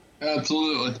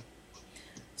 Absolutely.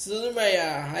 So those are my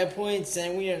high points,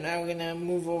 and we are now going to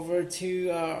move over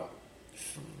to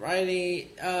Friday.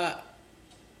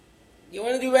 You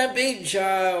want to do Rampage,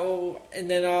 and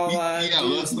then I'll do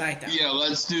SmackDown. Yeah,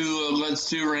 let's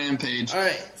do Rampage. All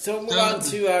right, so move on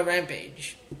to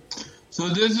Rampage. So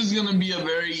this is going to be a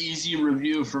very easy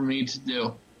review for me to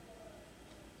do.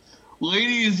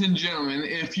 Ladies and gentlemen,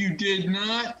 if you did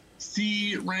not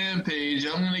see Rampage,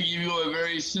 I'm going to give you a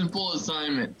very simple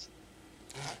assignment.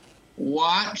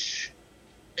 Watch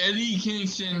Eddie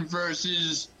Kingston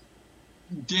versus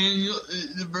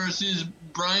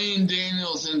Bryan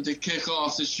Danielson to kick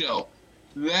off the show.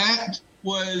 That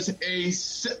was a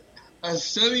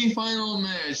semifinal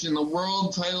match in the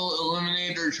World Title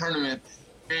Eliminator Tournament.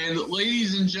 And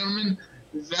ladies and gentlemen,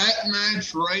 that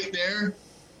match right there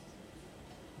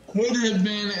could have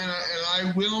been, and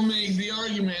I will make the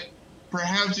argument,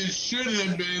 perhaps it should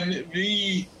have been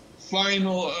the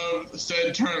final of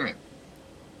said tournament.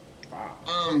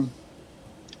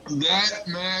 That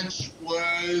match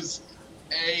was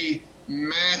a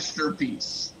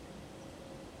masterpiece.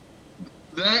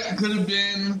 That could have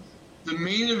been the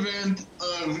main event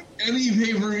of any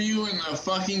pay-per-view in the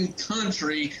fucking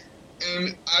country,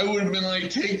 and I would have been like,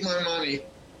 take my money,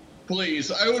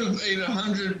 please. I would have paid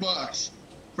 $100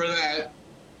 for that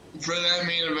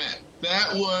main event.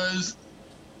 That was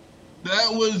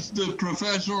the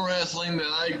professional wrestling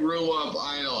that I grew up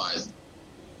idolizing.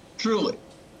 Truly.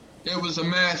 It was a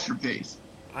masterpiece.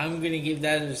 I'm going to give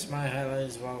that as my highlight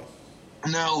as well.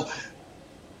 Now,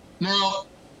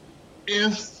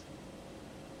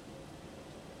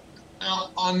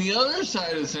 on the other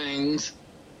side of things,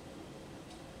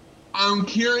 I'm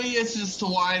curious as to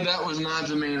why that was not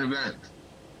the main event.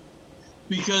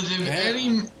 Because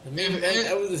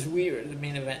that was weird, the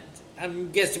main event.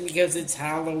 I'm guessing because it's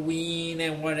Halloween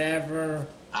and whatever.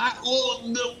 I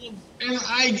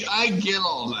get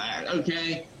all that,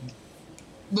 okay?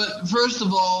 But first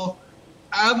of all,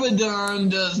 Abaddon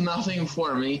does nothing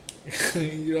for me.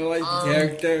 You don't like the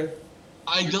character?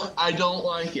 I don't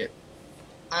like it.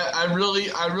 I really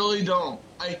don't.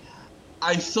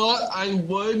 I thought I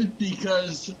would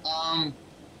because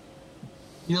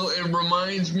it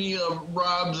reminds me of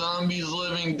Rob Zombie's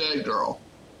Living Dead Girl.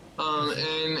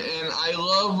 And I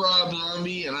love Rob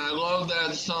Zombie and I love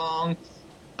that song.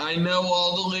 I know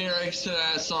all the lyrics to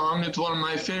that song. It's one of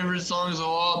my favorite songs of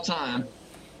all time.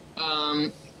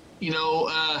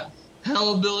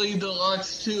 Hellbilly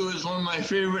Deluxe 2 is one of my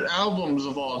favorite albums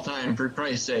of all time, for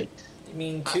Christ's sake. You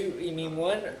mean two? You mean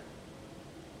one?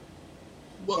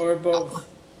 Or both?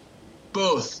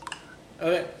 Both.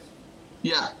 Okay.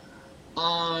 Yeah.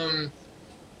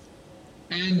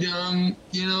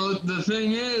 The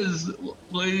thing is,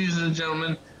 ladies and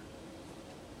gentlemen,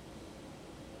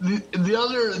 the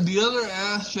other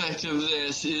aspect of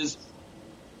this is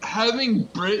having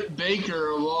Britt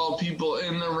Baker, of all people,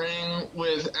 in the ring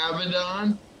with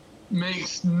Abaddon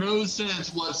makes no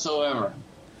sense whatsoever.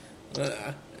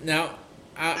 Now,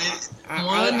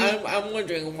 I'm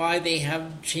wondering why they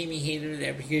have Jamie Hayter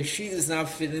there, because she does not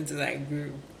fit into that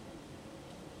group.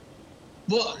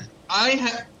 Well,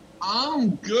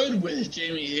 I'm good with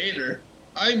Jamie Hayter.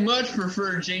 I much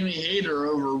prefer Jamie Hayter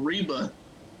over Reba.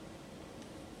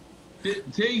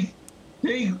 Take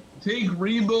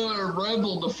Reba or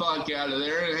Rebel the fuck out of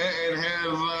there and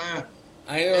have.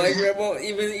 I don't like Rebel.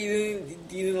 Even you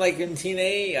didn't like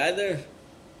TNA either.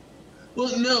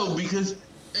 Well, no, because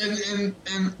and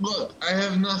look, I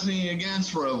have nothing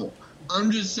against Rebel.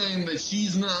 I'm just saying that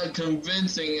she's not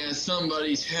convincing as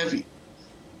somebody's heavy.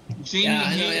 Jamie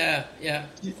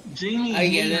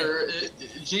Hayter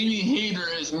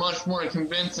is much more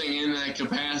convincing in that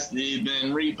capacity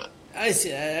than Reba. I see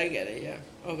that. I get it. Yeah.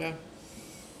 Okay.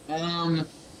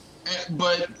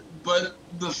 But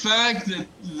the fact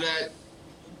that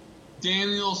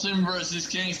Danielson versus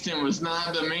Kingston was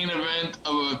not the main event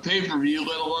of a pay-per-view,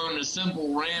 let alone a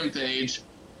simple Rampage,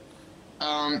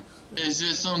 is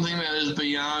just something that is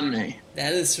beyond me.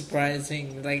 That is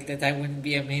surprising. Like that wouldn't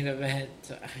be a main event.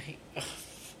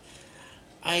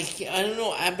 I don't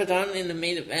know, Abaddon in the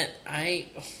main event. I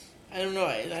I don't know.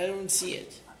 I don't see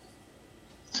it.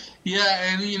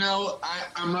 Yeah, and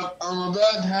I'm about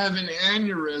to have an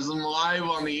aneurysm live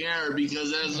on the air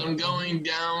because as I'm going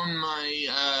down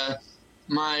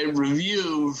my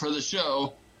review for the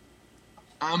show,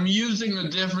 I'm using a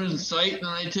different site than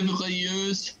I typically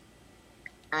use,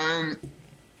 and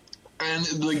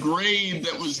the grade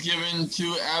that was given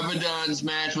to Abaddon's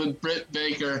match with Britt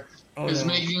Baker is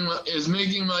making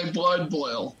my blood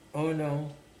boil. Oh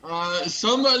no!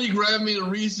 Somebody grab me the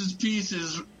Reese's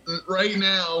Pieces right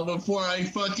now before I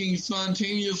fucking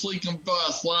spontaneously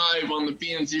combust live on the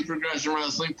PNC Progression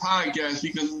Wrestling podcast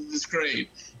because of this grade.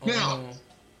 Now,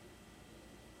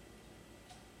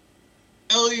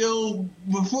 Elio,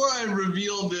 before I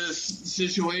reveal this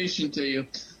situation to you,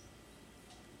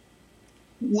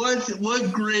 what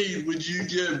grade would you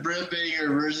give Britt Baker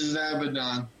versus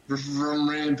Abaddon from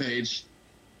Rampage?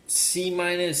 C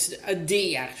minus, a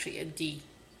D actually, a D.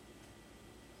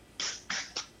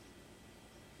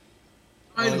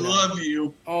 I love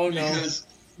you. Oh no! Because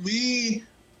we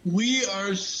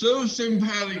are so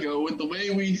simpatico with the way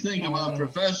we think about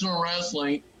professional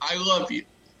wrestling. I love you.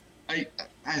 I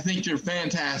think you're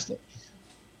fantastic.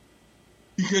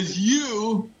 Because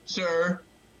you, sir,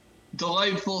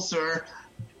 delightful sir,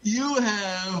 you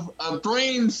have a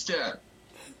brain stem.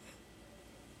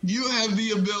 You have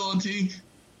the ability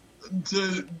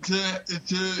to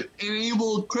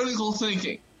enable critical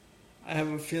thinking. I have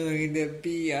a feeling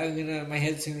that my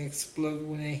head's gonna explode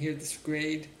when I hear this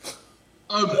grade.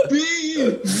 A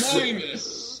B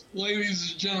minus,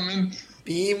 ladies and gentlemen.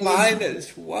 B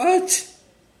minus, what?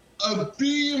 A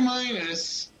B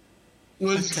minus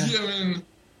was given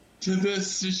to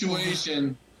this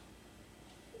situation.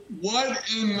 What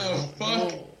in the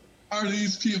fuck are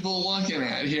these people looking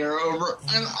at here over?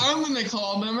 And I'm gonna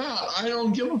call them out. I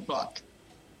don't give a fuck.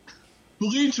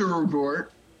 Bleacher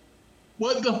Report.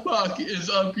 What the fuck is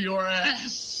up your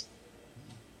ass?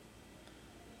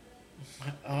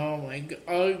 Oh my god!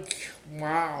 Oh,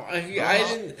 wow! I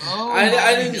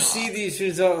didn't see these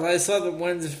results. I saw the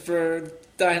ones for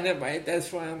Dynamite.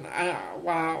 That's why I'm.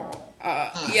 Wow.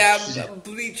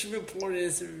 Bleacher Report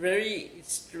is very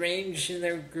strange in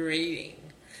their grading.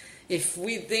 If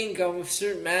we think of a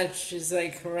certain match as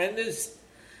like horrendous,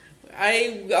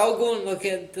 I'll go and look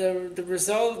at the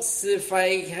results if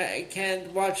I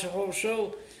can't watch the whole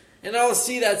show, and I'll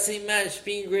see that same match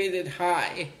being graded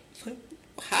high.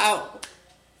 How?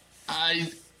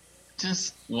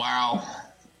 Wow.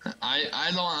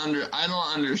 I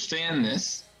don't understand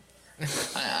this.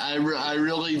 I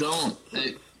really don't.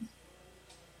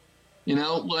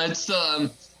 Let's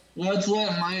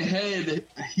let my head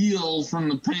heal from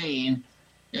the pain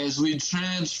as we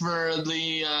transfer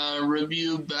the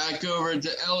review back over to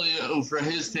Elio for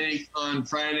his take on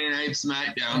Friday Night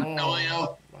SmackDown.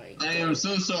 Elio, I am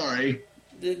so sorry.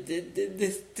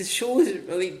 The show is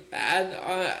really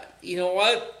bad. You know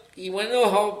what? You want to know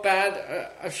how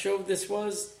bad a show this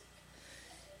was?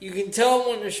 You can tell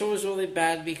when the show is really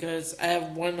bad because I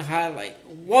have one highlight.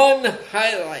 One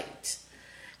highlight.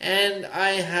 And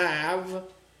I have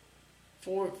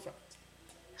 8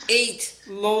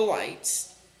 lowlights.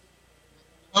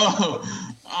 Oh,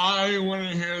 I want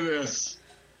to hear this.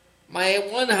 My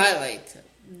one highlight.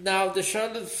 Now, the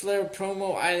Charlotte Flair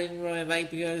promo I didn't really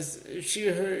like because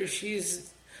she's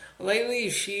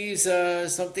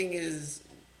something is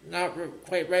not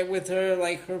quite right with her.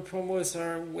 Like, her promos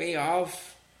are way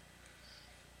off.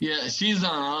 Yeah, she's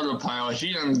on autopilot.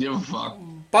 She doesn't give a fuck.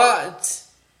 But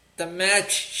the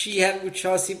match she had with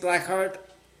Chelsea Blackheart,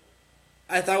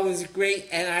 I thought was great,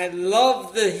 and I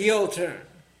love the heel turn.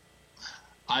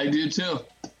 I do too.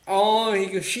 Oh,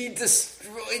 she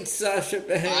destroyed Sasha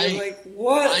Banks.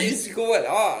 What is going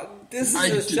on? This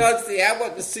is a Shotzi I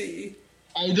want to see.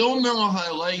 I don't know if I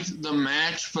liked the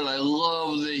match, but I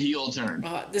love the heel turn.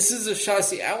 This is a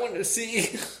Shotzi I want to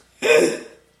see.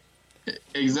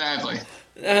 Exactly.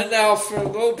 Now for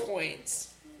low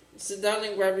points. Sit down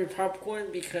and grab your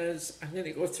popcorn because I'm going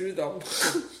to go through them.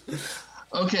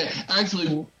 Okay,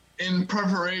 actually, in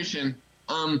preparation,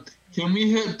 can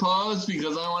we hit pause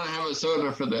because I want to have a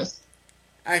soda for this?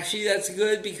 Actually, that's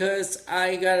good because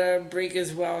I got a break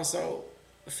as well. So,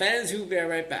 fans, we'll be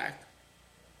right back.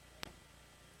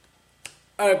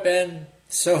 Alright, Ben.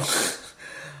 So,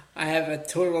 I have a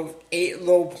total of 8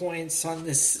 low points on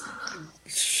this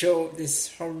show,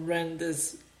 this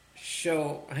horrendous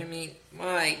show. I mean,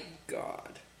 my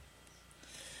God.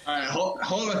 Alright,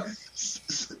 hold on.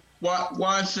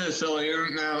 Watch this,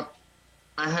 Elliot. Now,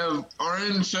 I have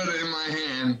orange soda in my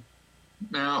hand.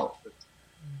 Now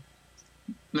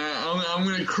I'm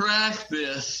going to crack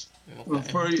this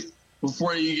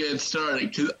before you get started,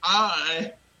 because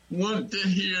I want to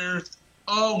hear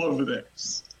all of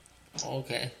this.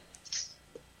 Okay.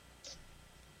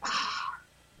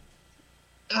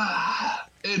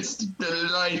 It's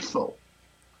delightful.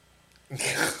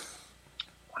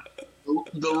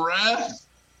 The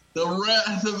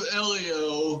wrath of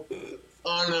Elio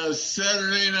on a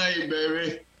Saturday night,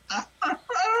 baby.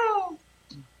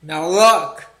 Now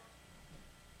look.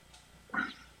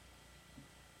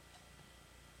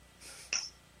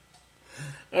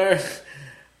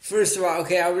 First of all,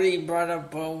 okay, I already brought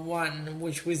up one,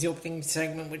 which was the opening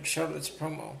segment with Charlotte's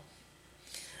promo.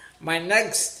 My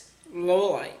next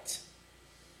lowlight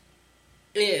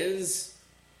is,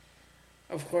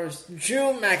 of course,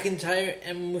 Drew McIntyre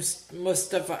and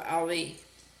Mustafa Ali.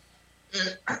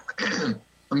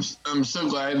 I'm so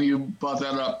glad you brought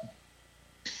that up.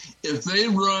 If they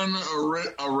run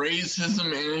a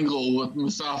racism angle with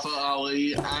Mustafa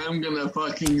Ali, I'm gonna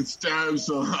fucking stab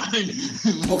somebody.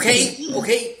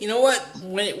 Okay, you know what?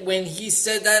 When he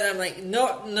said that, I'm like,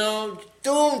 no,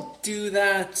 don't do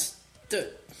that.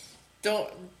 Don't.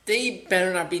 They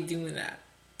better not be doing that.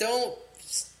 Don't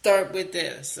start with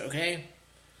this, okay?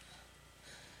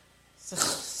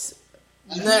 So,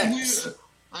 next.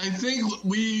 I think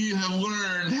we have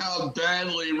learned how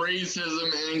badly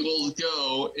racism angles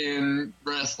go in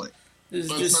wrestling.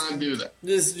 Let's not do that.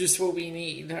 This is just what we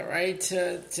need, right?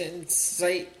 To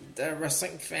incite the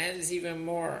wrestling fans even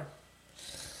more.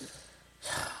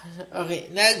 Okay,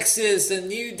 next is the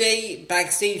New Day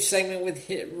backstage segment with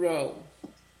Hit Row.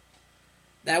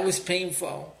 That was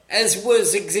painful, as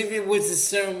was Xavier Woods'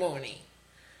 ceremony.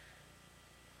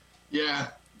 Yeah.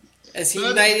 As he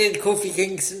knighted Kofi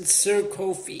Kingston, Sir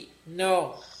Kofi.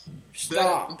 No.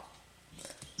 Stop.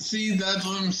 See, that's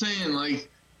what I'm saying. Like,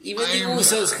 even the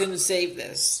Usos couldn't save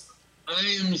this.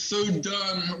 I am so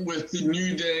done with the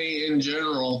New Day in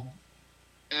general.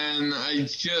 And I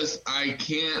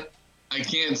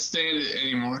can't stand it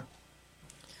anymore.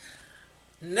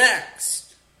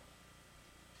 Next.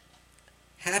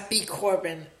 Happy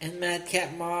Corbin and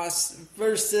Madcap Moss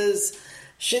versus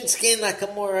Shinsuke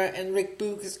Nakamura and Rick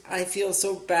Boogs. I feel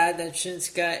so bad that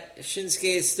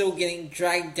Shinsuke is still getting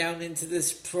dragged down into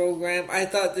this program. I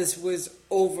thought this was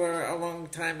over a long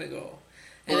time ago.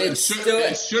 And well, it should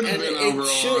have been over a long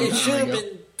time ago. It should have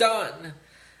been done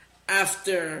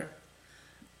after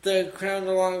the crown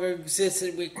no longer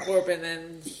existed with Corbin,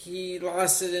 and he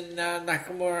lost it, and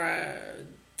Nakamura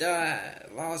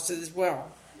lost it as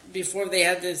well before they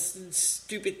had this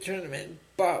stupid tournament.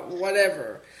 But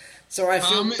whatever. So I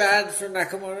feel bad for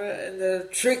Nakamura in the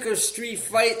Trick or Street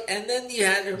fight, and then you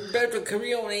had Humberto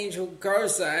Carrillo and Angel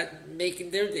Garza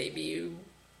making their debut.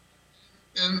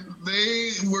 And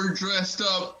they were dressed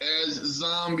up as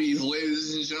zombies,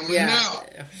 ladies and gentlemen. Yeah,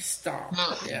 now, stop.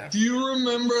 Yeah. Do you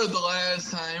remember the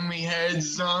last time we had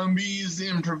zombies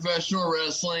in professional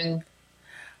wrestling?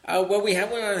 Well, we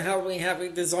have one on Halloween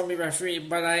having the zombie referee,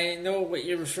 but I know what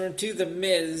you're referring to, the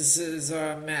Miz's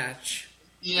match.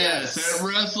 Yes, at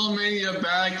WrestleMania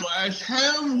Backlash,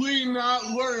 have we not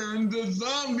learned that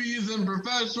zombies and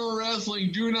professional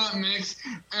wrestling do not mix?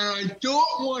 And I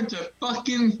don't want to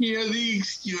fucking hear the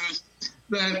excuse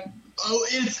that, oh,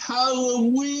 it's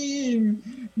Halloween,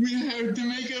 we have to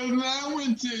make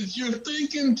allowances, you're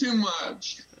thinking too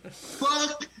much.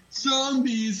 Fuck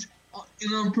zombies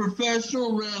in a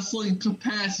professional wrestling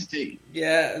capacity.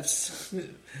 Yes.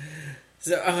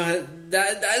 So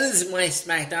that is my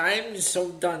SmackDown. I'm so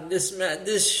done.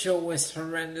 This show was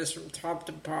horrendous from top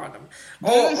to bottom.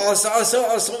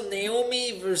 Also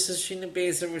Naomi versus Shayna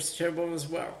Baszler was terrible as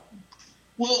well.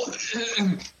 Well,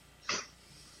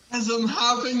 as I'm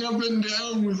hopping up and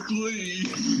down with glee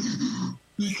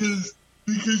because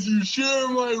you share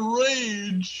my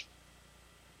rage.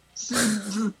 See,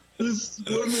 this is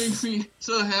what makes me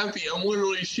so happy. I'm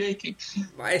literally shaking.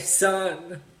 My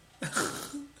son.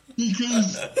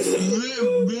 Because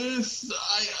this,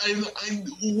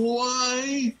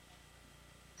 why?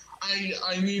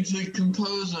 I need to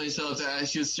compose myself to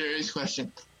ask you a serious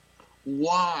question.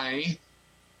 Why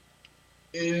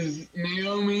is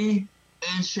Naomi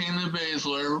and Shayna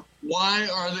Baszler, why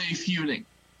are they feuding?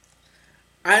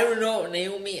 I don't know,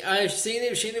 Naomi.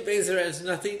 Shayna Baszler has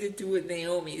nothing to do with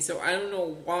Naomi, so I don't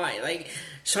know why. Like,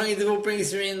 Sonya Deville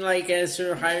brings her in, like, as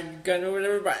her hired gun or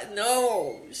whatever, but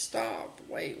no, stop.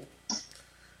 Wait.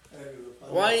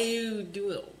 Why are you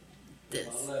doing this?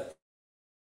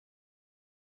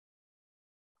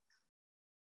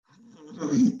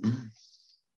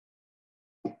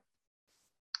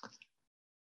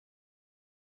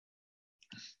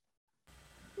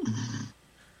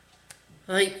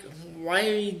 Like, why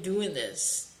are you doing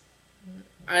this?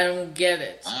 I don't get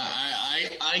it.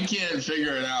 I can't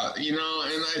figure it out, and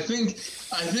I think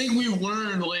we've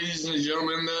learned, ladies and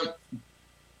gentlemen, that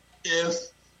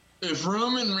if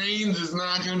Roman Reigns is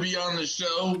not going to be on the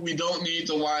show, we don't need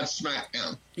to watch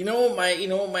SmackDown. You know what my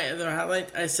other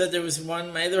highlight? I said there was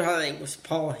one. My other highlight was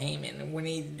Paul Heyman when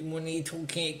he told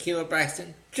Kayla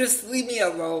Braxton, "Just leave me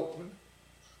alone."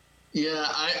 Yeah,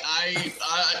 I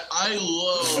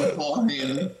love Paul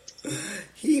Heyman.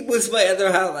 He was my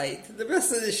other highlight. The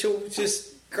rest of the show was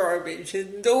just garbage.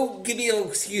 And don't give me an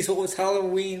excuse. It was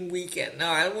Halloween weekend. No,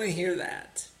 I don't want to hear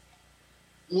that.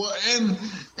 Well, and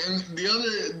the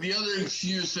other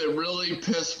excuse that really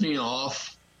pissed me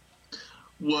off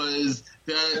was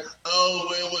that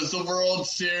it was the World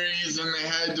Series and they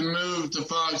had to move to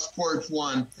Fox Sports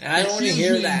 1. I don't want to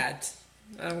hear that.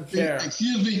 I don't care.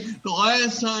 Excuse me. The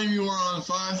last time you were on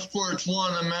Fox Sports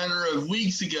 1 a matter of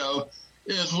weeks ago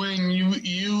is when you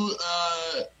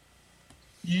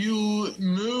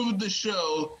moved the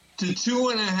show to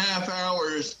 2.5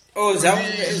 hours. Oh, is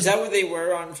that what they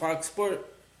were on Fox Sport?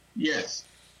 Yes.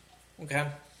 Okay.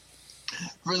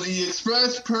 For the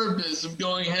express purpose of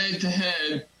going head to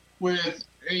head with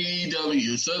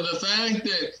AEW. So the fact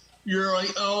that you're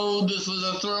like, oh, this was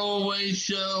a throwaway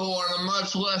show on a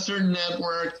much lesser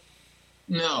network.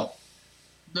 No.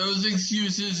 Those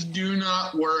excuses do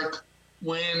not work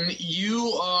when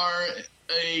you are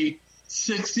a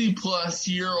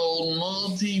 60-plus-year-old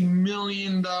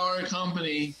multi-million-dollar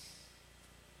company.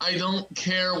 I don't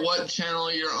care what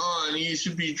channel you're on. You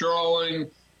should be drawing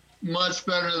much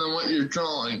better than what you're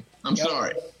drawing. I'm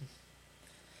sorry.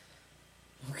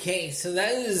 Okay, so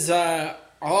that is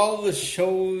all the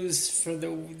shows for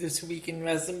this week in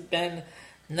wrestling, Ben.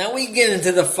 Now we get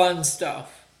into the fun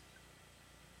stuff.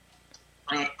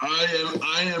 I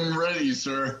am ready,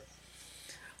 sir.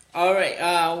 All right,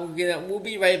 we'll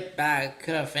be right back,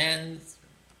 fans.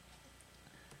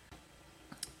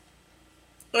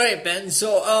 All right, Ben.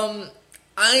 So,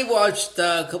 I watched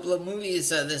a couple of movies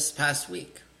this past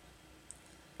week.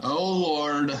 Oh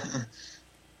Lord!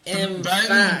 And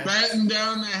batten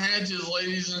down the hatches,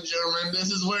 ladies and gentlemen.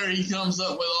 This is where he comes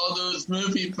up with all those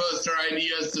movie poster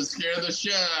ideas to scare the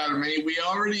shit out of me. We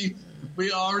already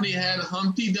had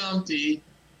Humpty Dumpty.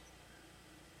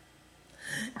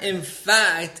 In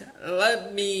fact,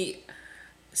 let me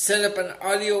set up an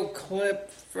audio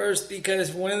clip first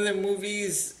because one of the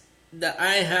movies that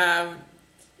I have,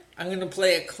 I'm going to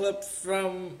play a clip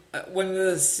from one of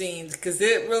the scenes because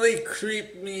it really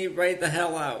creeped me right the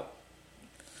hell out.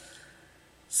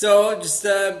 So just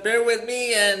bear with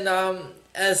me and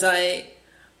as I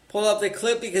pull up the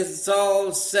clip because it's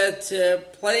all set to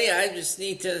play, I just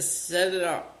need to set it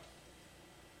up.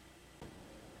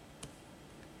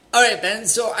 Alright, Ben,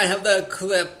 so I have the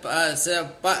clip set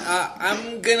up, but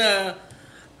I'm gonna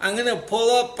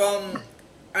pull up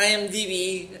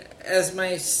IMDb as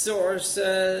my source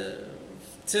to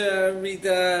read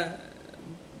the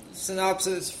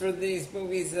synopsis for these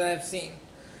movies that I've seen.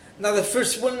 Now, the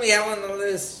first one we have on the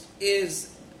list is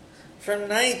from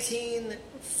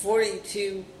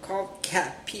 1942 called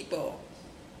Cat People.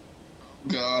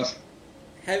 God.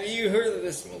 Have you heard of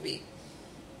this movie?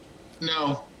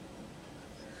 No.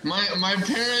 My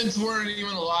parents weren't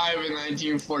even alive in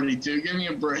 1942. Give me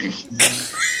a break.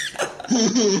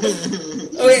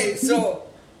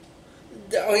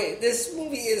 Okay, this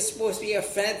movie is supposed to be a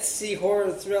fantasy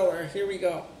horror thriller. Here we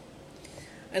go.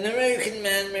 An American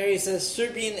man marries a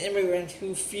Serbian immigrant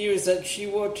who fears that she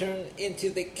will turn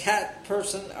into the cat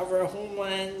person of her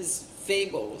homeland's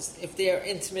fables if they are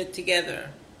intimate together.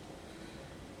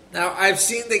 Now, I've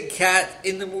seen the cat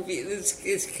in the movie.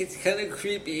 It's kind of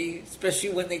creepy,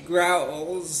 especially when it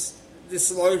growls. This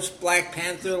large Black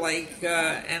Panther-like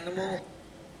animal.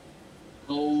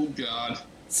 Oh, God.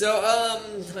 So,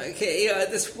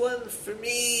 this one, for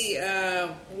me,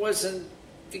 wasn't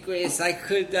the greatest I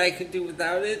could do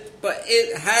without it. But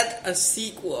it had a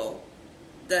sequel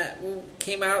that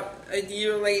came out a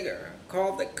year later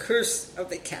called The Curse of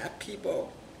the Cat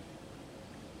People.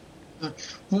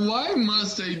 Why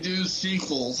must they do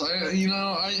sequels?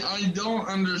 I don't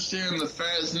understand the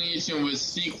fascination with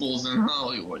sequels in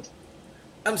Hollywood.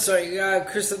 I'm sorry,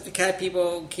 Curse of the Cat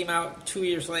People came out 2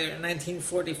 years later, in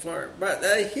 1944. But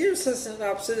here's a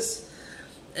synopsis,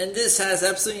 and this has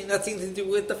absolutely nothing to do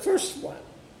with the first one.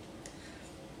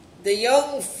 The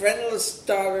young, friendless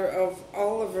daughter of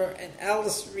Oliver and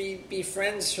Alice Reed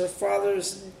befriends her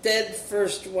father's dead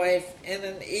first wife and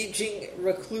an aging,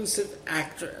 reclusive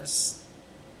actress.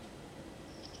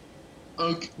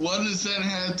 Okay, what does that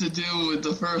have to do with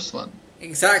the first one?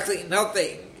 Exactly,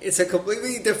 nothing. It's a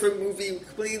completely different movie,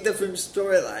 completely different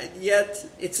storyline, yet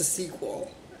it's a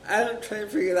sequel. I'm trying to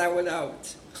figure that one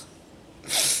out.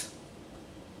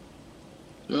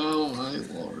 Oh my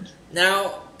lord.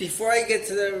 Now, before I get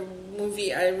to the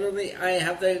movie, I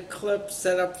have the clip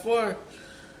set up for.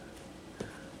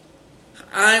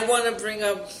 I want to bring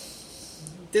up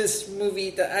this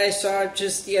movie that I saw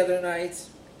just the other night,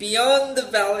 Beyond the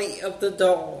Valley of the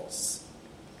Dolls.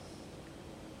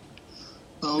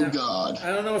 Oh Now, God.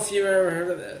 I don't know if you've ever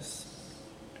heard of this.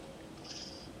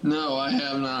 No, I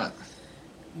have not.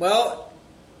 Well,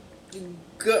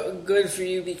 good for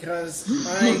you, because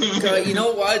my God, you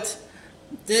know what?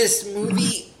 This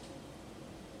movie.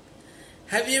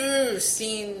 Have you ever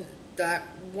seen that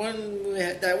one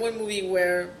movie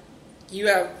where you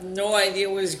have no idea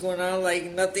what's going on?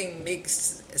 Like nothing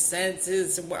makes sense.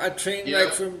 It's a train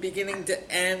wreck from beginning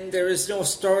to end. There is no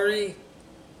story.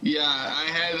 Yeah, I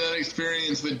had that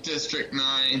experience with District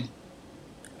 9.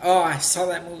 Oh, I saw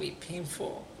that movie.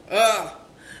 Painful. Ugh.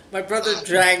 My brother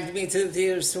dragged me to the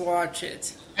theaters to watch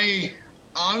it. Hey,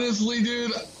 honestly,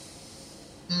 dude,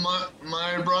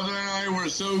 my brother and I were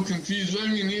so confused. I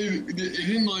mean, it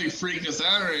didn't like freak us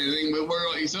out or anything, but we're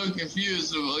like so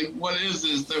confused of like, what is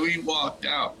this, that we walked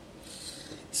out.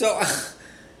 So,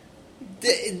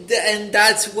 and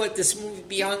that's what this movie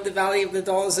Beyond the Valley of the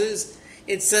Dolls is.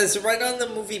 It says right on the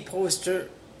movie poster.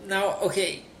 Now,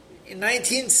 okay, in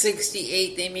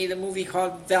 1968 they made a movie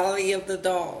called Valley of the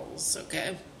Dolls.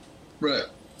 Okay. Right.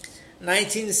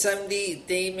 1970,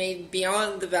 they made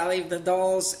Beyond the Valley of the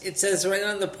Dolls. It says right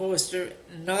on the poster,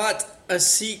 not a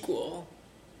sequel.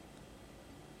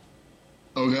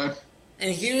 Okay.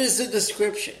 And here's the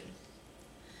description.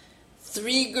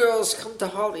 3 girls come to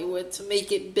Hollywood to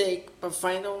make it big, but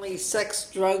find only sex,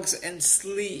 drugs, and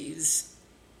sleaze.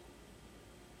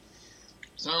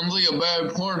 Sounds like a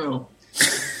bad porno.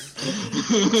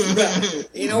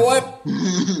 You know what?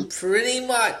 Pretty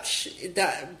much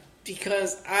that.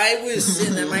 Because I was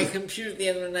sitting at my computer the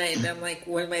other night and I'm like,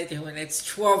 what am I doing? It's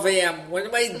 12 a.m. What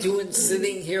am I doing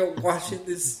sitting here watching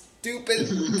this stupid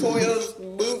Poyos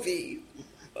movie?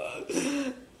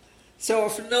 So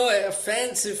if no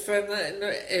offense, if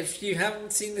you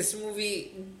haven't seen this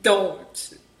movie,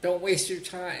 don't waste your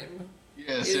time.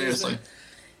 Yeah, seriously.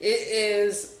 It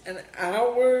is an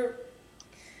hour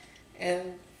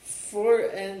and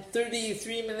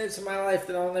 33 minutes of my life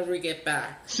that I'll never get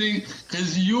back. See,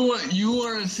 because you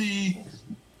want to see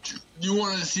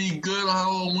good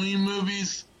Halloween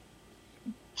movies.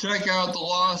 Check out The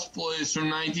Lost Boys from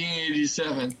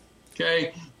 1987.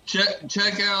 Okay,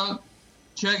 check out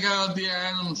The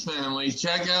Addams Family.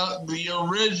 Check out the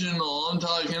original. I'm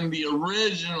talking the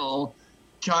original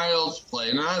Child's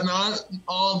Play, not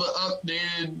all the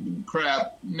updated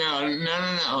crap. No,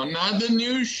 not the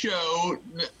new show.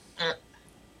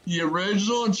 The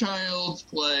original Child's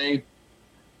Play,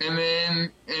 and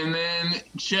then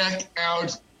check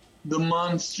out The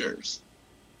Monsters.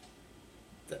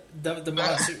 The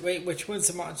monster. Wait, which one's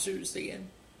the monsters again?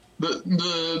 The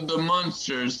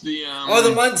Monsters. The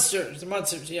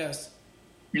monsters. Yes.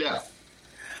 Yeah.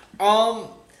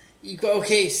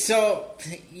 Okay, so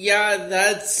yeah,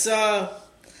 that's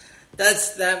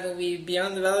that movie,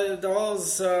 Beyond the Valley of the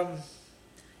Dolls.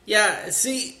 Yeah,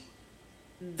 see.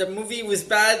 The movie was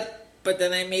bad, but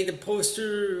then I made a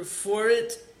poster for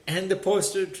it, and the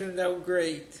poster turned out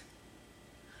great.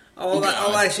 I'll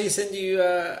actually send you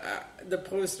the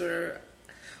poster.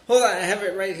 Hold on, I have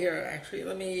it right here, actually.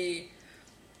 Let me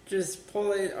just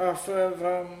pull it off of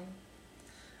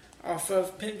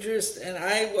Pinterest, and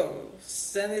I will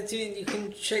send it to you, and you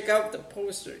can check out the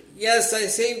poster. Yes, I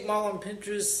saved them all on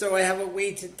Pinterest, so I have a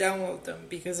way to download them,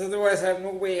 because otherwise I have no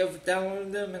way of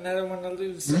downloading them, and I don't want to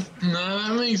lose them. No,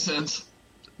 that makes sense.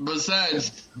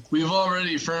 Besides, we've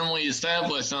already firmly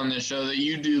established on this show that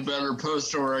you do better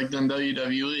poster work than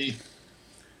WWE.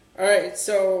 Alright,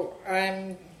 so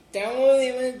I'm downloading the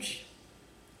image.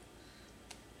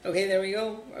 Okay, there we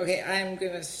go. Okay, I'm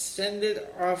going to send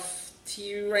it off to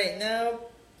you right now.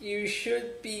 You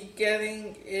should be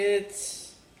getting it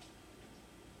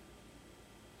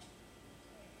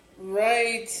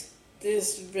right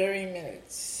this very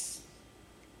minute.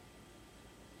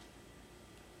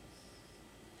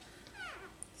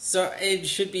 So it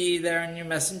should be there on your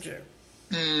messenger.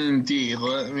 Indeed.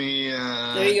 Let me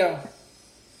there you go.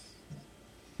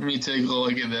 Let me take a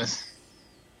look at this.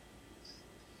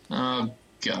 Oh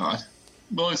God.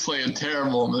 Looks like a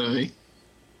terrible movie.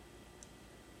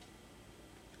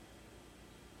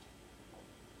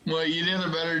 Well, you did a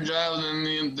better job than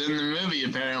the movie,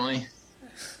 apparently.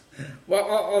 Well,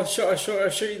 I'll show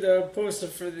you the poster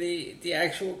for the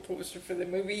actual poster for the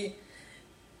movie.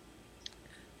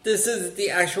 This is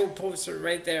the actual poster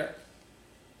right there.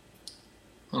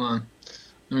 Hold on.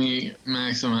 Let me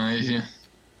maximize you.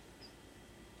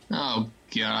 Oh,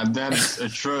 God, that's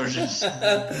atrocious.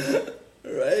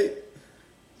 Right?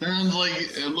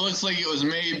 It looks like it was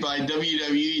made by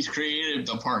WWE's creative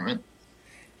department.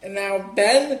 And now,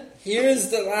 Ben, here's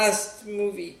the last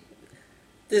movie.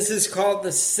 This is called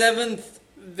The Seventh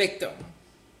Victim.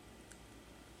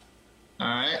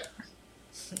 Alright.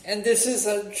 And this is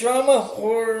a drama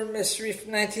horror mystery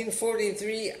from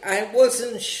 1943. I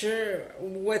wasn't sure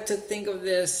what to think of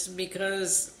this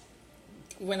because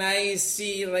when I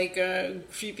see like a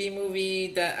creepy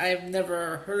movie that I've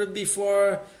never heard of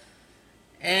before,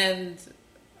 and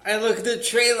I look at the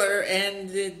trailer and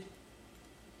it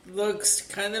looks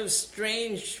kind of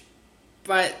strange,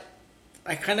 but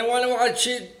I kind of want to watch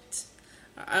it,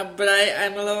 but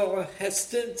I'm a little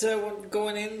hesitant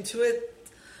going into it.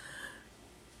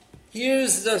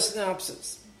 Here's the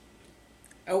synopsis.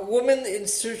 A woman in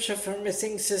search of her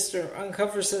missing sister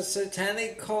uncovers a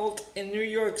satanic cult in New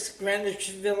York's Greenwich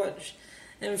Village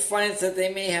and finds that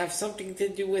they may have something to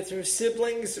do with her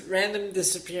siblings' random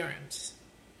disappearance.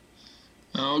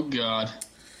 Oh, God.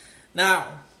 Now,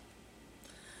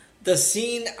 the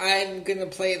scene, I'm going to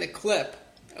play the clip,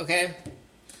 okay?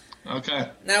 Okay.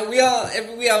 Now, we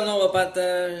all know about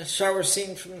the shower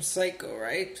scene from Psycho,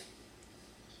 right?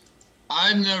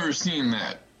 I've never seen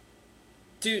that.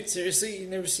 Dude, seriously? You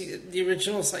never seen the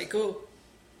original Psycho?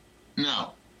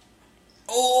 No.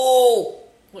 Oh!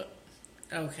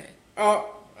 Okay.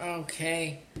 Oh,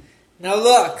 okay. Now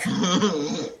look.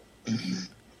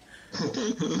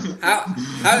 How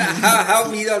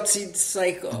have you not seen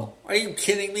Psycho? Are you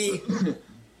kidding me?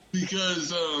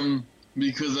 Because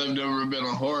I've never been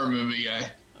a horror movie guy.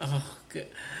 Oh, good.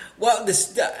 Well,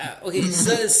 okay,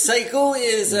 so Psycho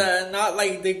is not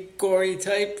like the gory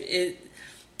type. It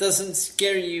doesn't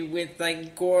scare you with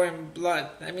like gore and blood.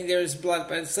 I mean, there's blood,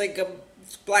 but it's like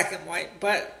it's black and white.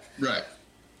 But right.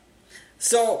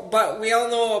 So, but we all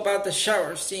know about the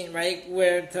shower scene, right?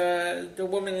 Where the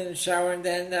woman in the shower, and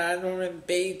then Norman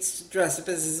Bates dressed up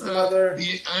as his mother.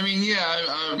 Yeah,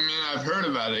 I've heard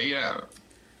about it. Yeah.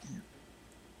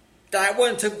 That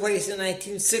one took place in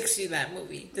 1960, that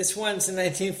movie. This one's in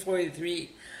 1943.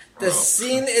 The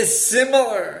scene is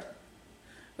similar.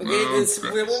 Okay,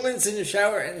 the woman's in the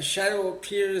shower and the shadow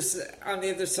appears on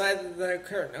the other side of the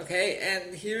curtain, okay?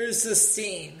 And here's the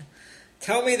scene.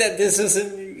 Tell me that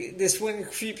this wouldn't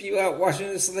creep you out watching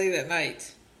this late at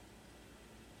night.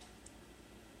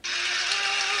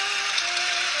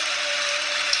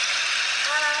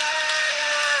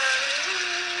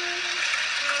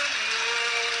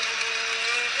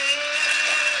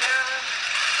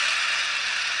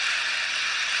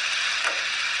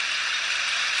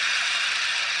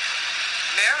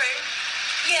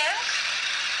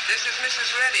 This is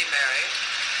Mrs. Reddy, Mary.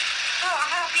 Oh,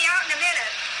 I'll be out in a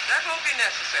minute. That won't be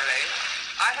necessary.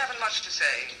 I haven't much to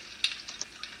say.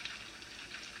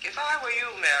 If I were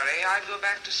you, Mary, I'd go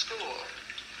back to school.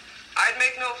 I'd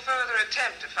make no further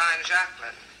attempt to find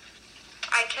Jacqueline.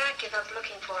 I can't give up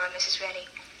looking for her, Mrs.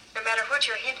 Reddy, no matter what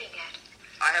you're hinting at.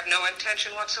 I have no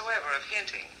intention whatsoever of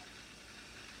hinting.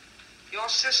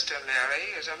 Your sister,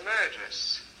 Mary, is a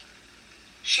murderess.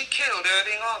 She killed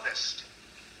Irving August.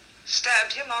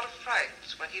 Stabbed him out of fright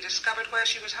when he discovered where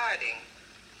she was hiding.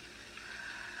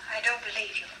 I don't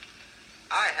believe you.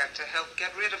 I had to help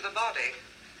get rid of the body.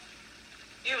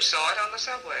 You saw it on the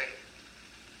subway.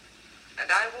 And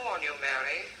I warn you,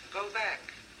 Mary, go back.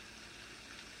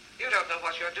 You don't know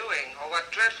what you're doing or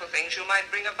what dreadful things you might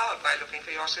bring about by looking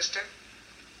for your sister.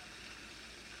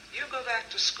 You go back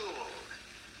to school.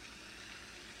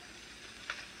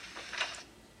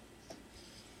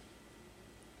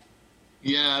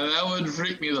 Yeah, that would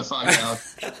freak me the fuck out.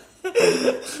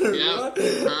 Yeah.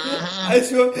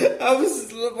 I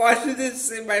was watching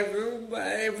this in my room.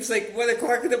 It was like 1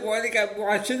 o'clock in the morning. I'm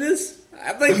watching this.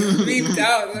 I'm like creeped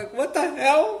out. Like, what the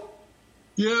hell?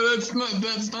 Yeah, that's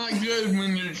not good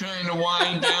when you're trying to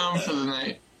wind down for the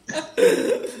night.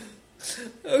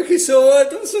 Okay, so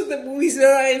those are the movies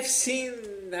that I've seen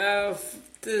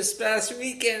this past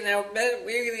weekend. Now,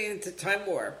 we're getting into Time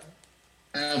Warp.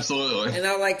 Absolutely.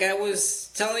 And like I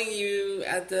was telling you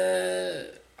at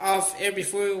the off air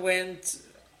before we went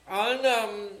on,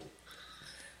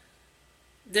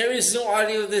 there is no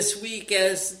audio this week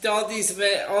as all these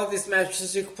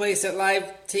matches took place at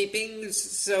live tapings.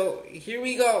 So here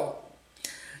we go,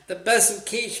 the best of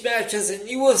cage matches, and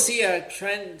you will see a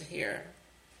trend here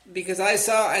because I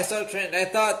saw a trend. I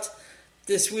thought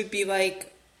this would be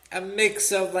like a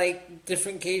mix of like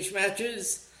different cage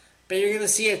matches. But you're going to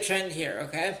see a trend here,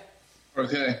 okay?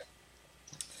 Okay.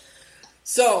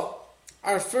 So,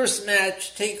 our first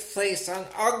match takes place on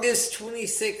August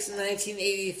 26,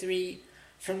 1983,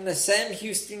 from the Sam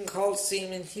Houston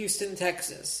Coliseum in Houston,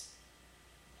 Texas.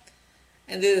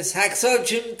 And it is Hacksaw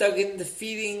Jim Duggan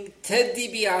defeating Ted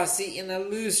DiBiase in a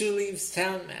loser leaves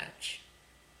town match.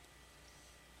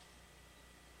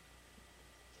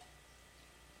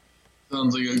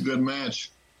 Sounds like a good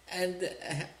match. And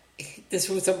this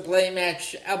was a bloody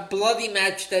match that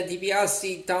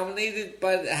DiBiase dominated,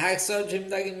 but Hacksaw Jim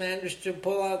Duggan managed to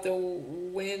pull out the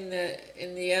win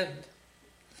in the end.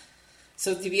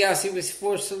 So DiBiase was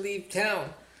forced to leave town.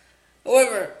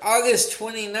 However, August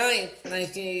 29th,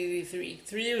 1983,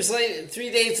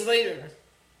 3 days later,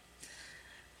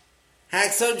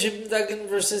 Hacksaw Jim Duggan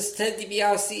versus Ted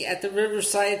DiBiase at the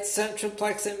Riverside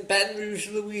Centralplex in Baton Rouge,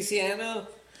 Louisiana,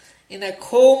 in a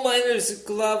coal miner's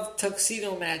glove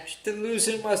tuxedo match. The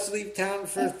loser must leave town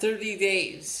for 30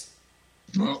 days.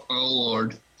 Oh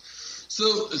Lord!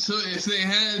 So if they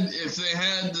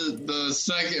had the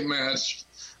second match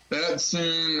that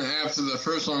soon after the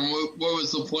first one, what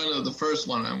was the point of the first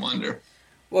one, I wonder?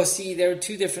 Well, see, there were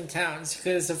two different towns,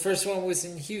 because the first one was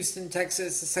in Houston,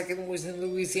 Texas, the second one was in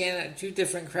Louisiana, two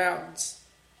different crowds.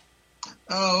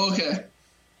 Oh, okay.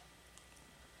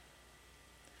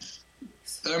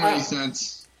 That makes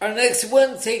sense. Our next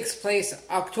one takes place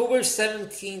October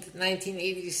 17th,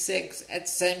 1986, at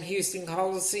Sam Houston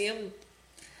Coliseum.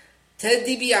 Ted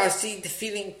DiBiase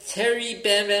defeating Terry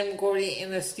Bam Bam Gordy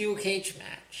in a steel cage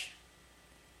match.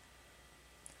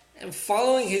 And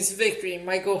following his victory,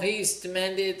 Michael Hayes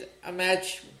demanded a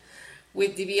match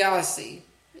with DiBiase,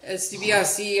 as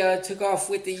DiBiase took off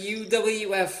with the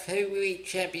UWF Heavyweight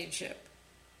Championship.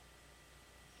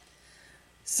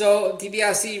 So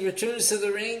DiBiase returns to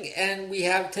the ring, and we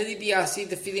have Ted DiBiase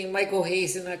defeating Michael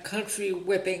Hayes in a country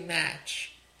whipping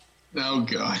match. Oh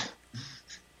God!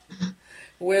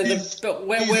 And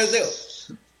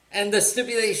the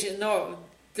stipulation,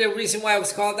 the reason why it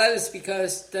was called that is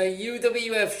because the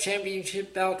UWF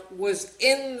Championship belt was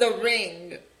in the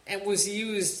ring and was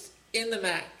used in the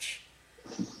match.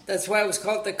 That's why it was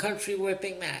called the country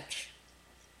whipping match.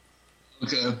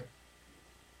 Okay.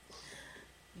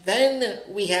 Then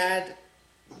we had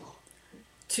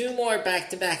two more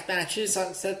back-to-back matches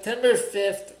on September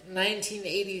 5th,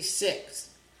 1986.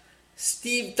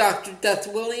 Steve Dr. Death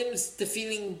Williams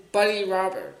defeating Buddy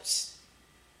Roberts.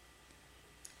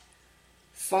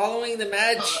 Following the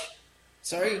match...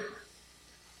 sorry?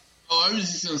 Oh, I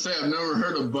was just going to say, I've never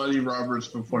heard of Buddy Roberts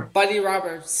before. Buddy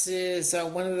Roberts is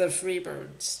one of the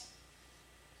Freebirds.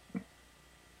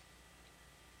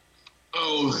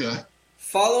 Oh, okay.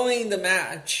 Following the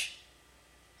match,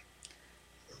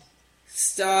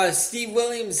 Steve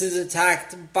Williams is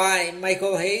attacked by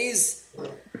Michael Hayes,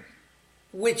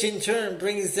 which in turn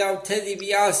brings out Ted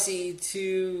DiBiase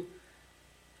to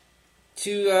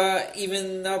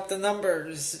even up the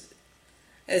numbers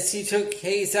as he took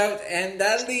Hayes out, and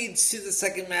that leads to the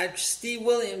second match, Steve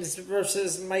Williams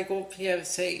versus Michael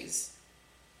P.S. Hayes.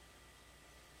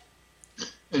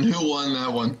 And who won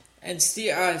that one? And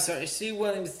Steve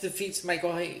Williams defeats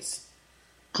Michael Hayes.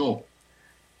 Cool.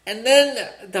 And then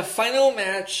the final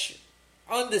match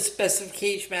on this best of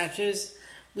cage matches,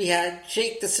 we had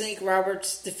Jake the Snake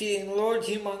Roberts defeating Lord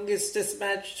Humongous. This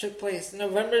match took place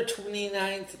November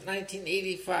 29th,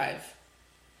 1985.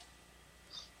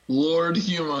 Lord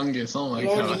Humongous, oh my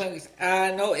Lord God.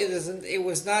 Humongous. No, it isn't. It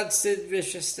was not Sid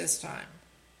Vicious this time,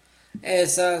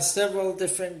 as several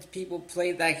different people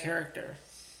played that character.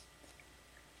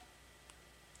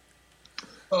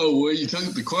 Oh, well, you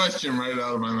took the question right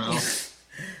out of my mouth.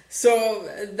 So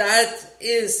that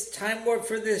is Time Warp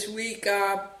for this week.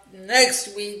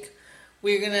 Next week,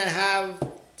 we're going to have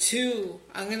two.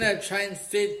 I'm going to try and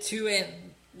fit two in.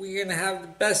 We're going to have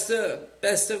the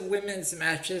best of women's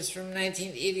matches from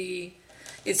 1980.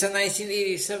 It's a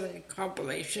 1987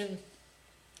 compilation.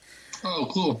 Oh,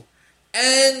 cool.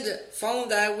 And following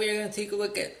that, we're going to take a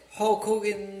look at Hulk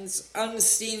Hogan's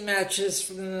unseen matches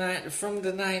from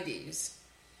the 90s.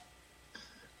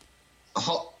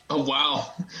 Oh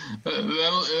wow.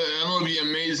 That'll be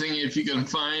amazing if you can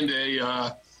find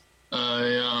a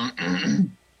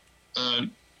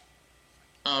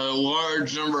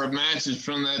large number of matches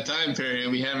from that time period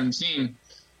we haven't seen.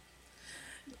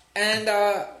 And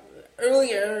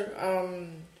earlier,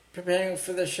 preparing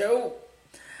for the show,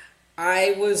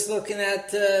 I was looking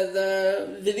at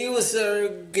the videos that are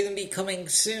going to be coming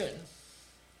soon.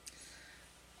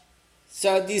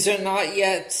 So these are not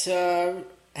yet...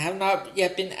 have not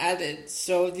yet been added.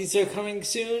 So these are coming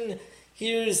soon.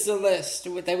 Here's the list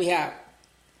that we have.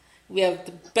 We have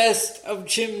the best of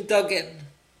Jim Duggan.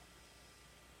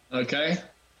 Okay.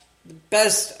 The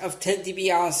best of Ted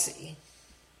DiBiase.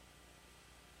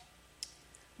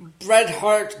 Bret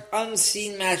Hart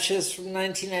Unseen Matches from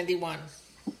 1991.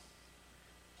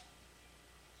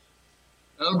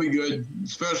 That'll be good,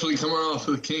 especially coming off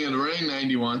of King of the Ring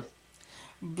 91.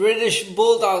 British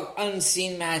Bulldog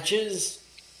Unseen Matches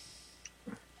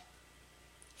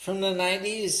from the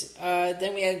 90s.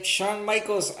 Then we had Shawn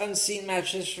Michaels Unseen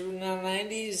Matches from the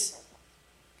 90s.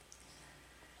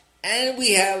 And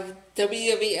we have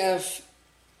WWF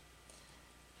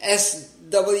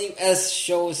SWS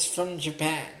shows from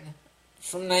Japan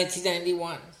from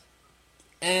 1991.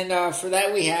 And for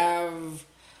that we have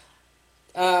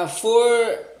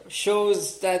 4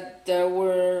 shows that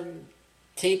were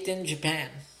taped in Japan.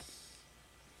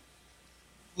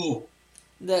 Cool.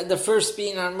 The first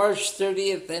being on March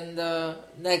 30th, and the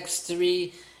next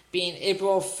 3 being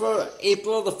April the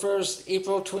 1st,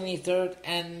 April 23rd,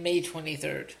 and May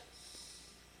 23rd.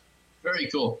 Very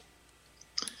cool.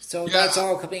 So that's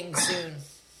all coming soon.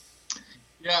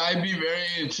 Yeah, I'd be very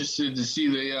interested to see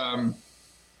the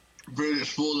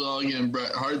British Bulldog and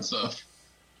Bret Hart stuff.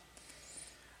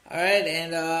 All right,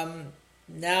 and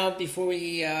now before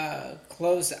we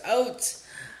close out,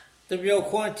 the Real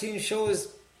Quarantine Show is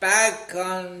back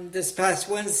on this past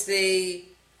Wednesday.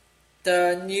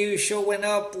 The new show went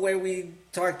up where we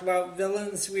talked about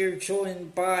villains. We were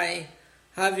joined by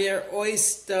Javier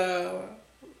Oist, a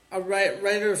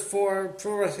writer for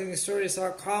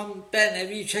ProWrestlingStories.com. Ben,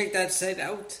 have you checked that site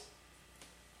out?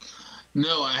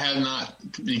 No, I have not,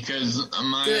 because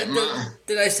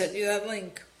Did I send you that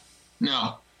link?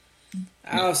 No.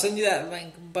 I'll send you that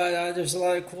link, but there's a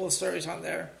lot of cool stories on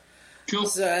there. Cool.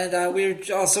 So, and we were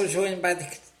also joined by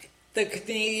the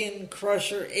Canadian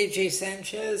Crusher, AJ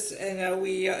Sanchez, and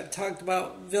we talked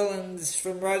about villains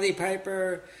from Roddy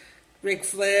Piper, Ric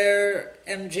Flair,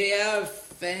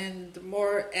 MJF, and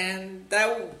more. And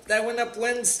that went up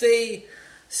Wednesday.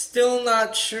 Still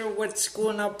not sure what's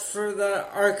going up for the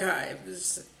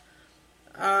archives.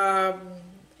 I'm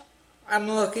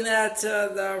looking at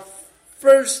the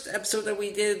first episode that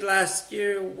we did last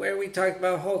year where we talked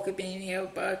about Hulkamania,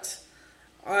 but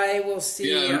I will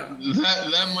see. Yeah,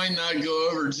 that might not go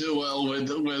over too well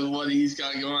with what he's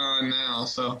got going on now.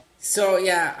 So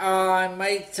yeah, I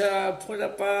might put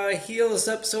up a Heels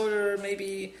episode, or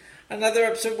maybe another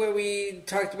episode where we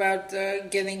talked about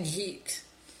getting heat.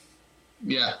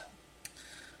 Yeah.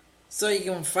 So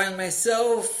you can find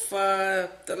myself, the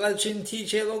legend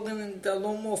TJ Logan, and the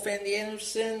Lone Wolf Andy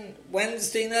Anderson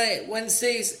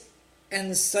Wednesdays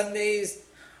and Sundays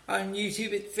on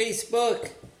YouTube and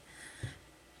Facebook.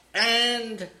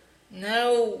 And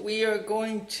now we are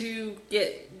going to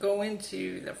go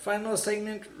into the final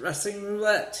segment, Wrestling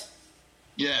Roulette.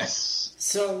 Yes.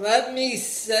 So let me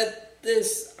set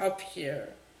this up here.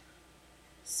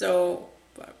 So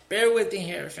bear with me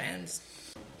here, fans.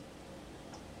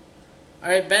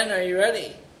 Alright, Ben, are you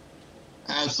ready?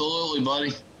 Absolutely,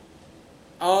 buddy.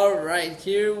 Alright,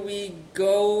 here we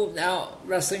go. Now,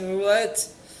 Wrestling Roulette.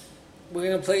 We're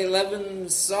going to play 11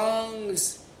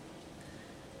 songs.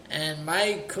 And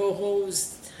my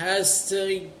co-host has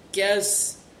to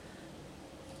guess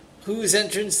whose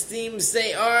entrance themes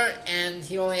they are. And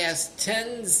he only has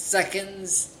 10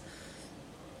 seconds.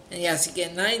 And he has to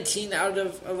get 19 out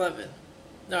of 11.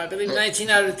 No, I believe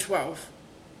 19 out of 12.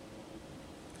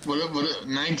 What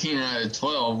 19 out of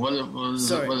 12?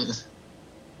 Sorry.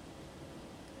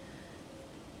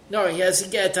 No, he has to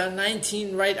get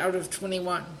 19 right out of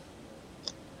 21.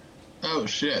 Oh,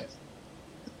 shit.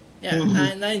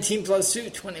 Yeah, 19 plus 2,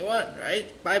 21,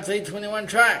 right? I played 21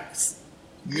 tracks.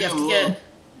 You have to get...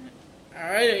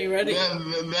 Alright, are you ready?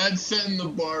 That's setting the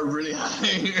bar pretty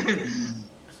high.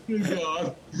 Good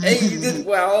God. Hey, you did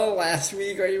well last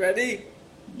week. Are you ready?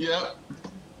 Yep.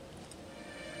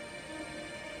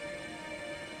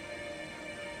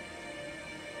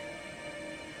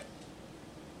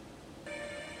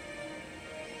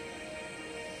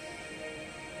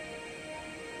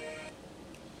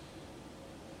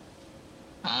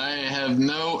 I have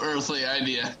no earthly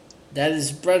idea. That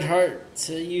is Bret Hart.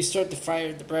 So you start the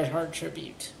fire, the Bret Hart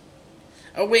tribute.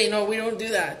 Oh, wait, no, we don't do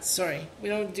that. Sorry. We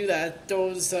don't do that.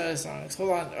 Those songs.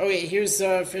 Hold on. Okay, here's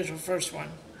the official first one.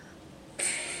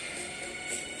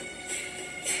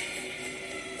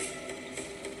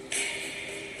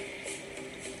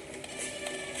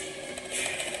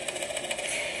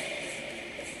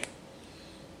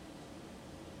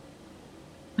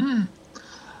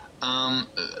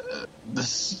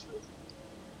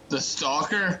 The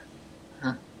Stalker?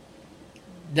 Huh.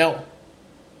 No.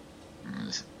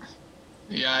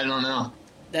 Yeah, I don't know.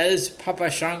 That is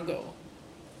Papa Shango.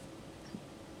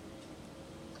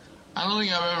 I don't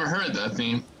think I've ever heard that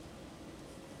theme.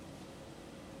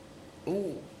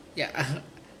 Ooh, yeah.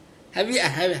 Have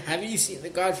you seen The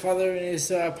Godfather in his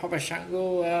Papa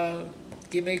Shango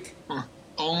gimmick?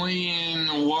 Only in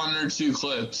 1 or 2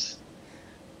 clips.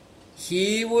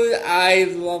 I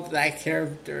love that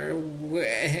character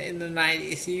in the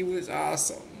 90s. He was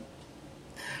awesome.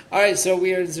 Alright, so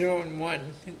we are 0-1.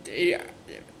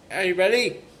 Are you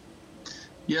ready?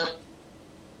 Yep.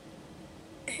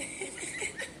 I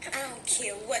don't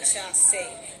care what y'all say.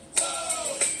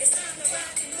 It's time to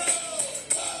rock and roll.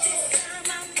 This time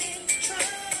I'm in control.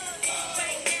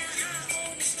 Right now I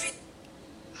own the street.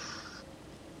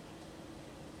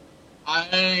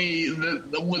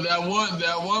 With that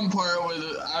one part with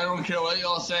I don't care what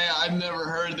y'all say. I've never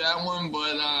heard that one,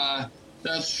 but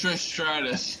that's Trish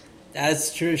Stratus. That's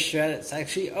Trish Stratus.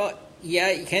 Actually, oh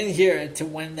yeah, you can hear it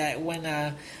when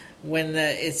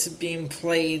it's being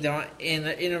played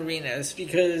in arenas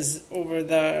because over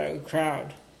the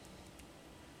crowd.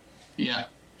 Yeah.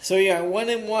 So yeah,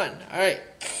 1-1. All right.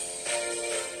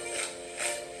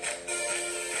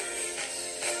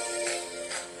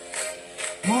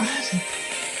 What?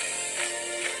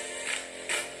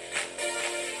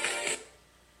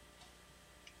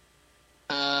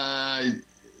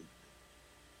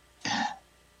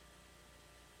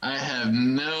 I have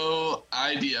no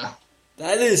idea.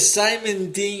 That is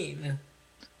Simon Dean.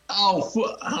 Oh,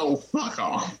 fuck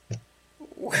off.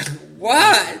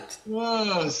 What?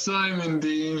 Oh, Simon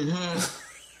Dean.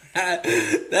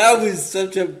 That was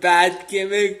such a bad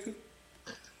gimmick.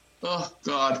 Oh,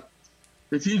 God.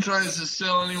 If he tries to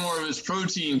sell any more of his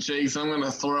protein shakes, I'm going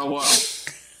to throw up.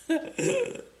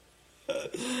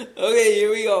 Okay,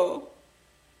 here we go.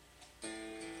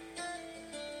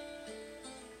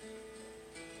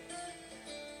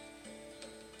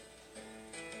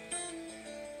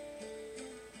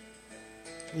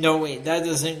 No, wait, that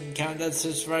doesn't count. That's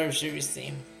the Survivor Series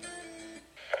theme.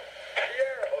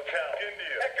 Sierra Hotel, India,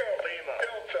 Echo, Lima,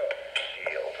 Delta,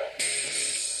 Shield.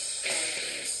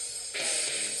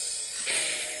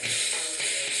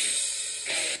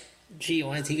 Gee, you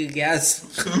want to take a guess?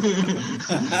 Let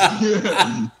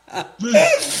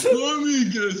me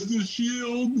guess the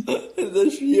Shield. The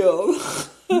Shield.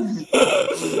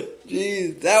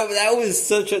 Jeez, that was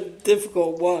such a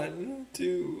difficult one,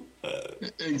 too.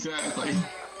 Exactly.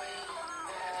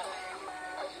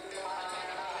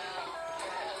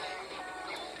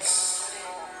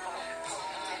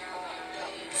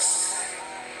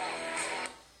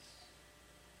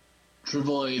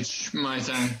 Triple H, my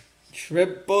time.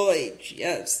 Triple H,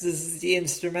 yes, this is the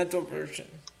instrumental version.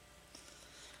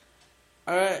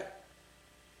 Alright.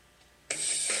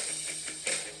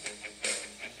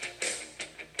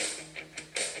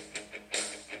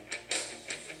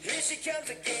 Here she comes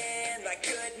again, like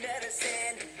good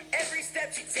medicine. Every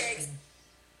step she takes.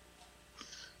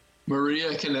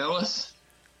 Maria Kanellis?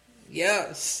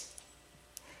 Yes.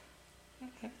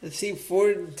 Let's see,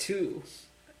 4-2.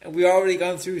 And we already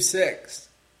gone through 6.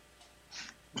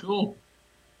 Cool.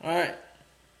 Alright.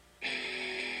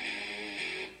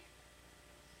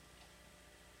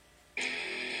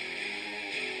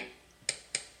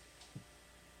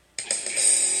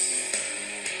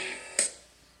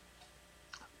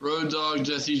 Road Dogg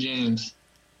Jesse James.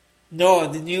 No,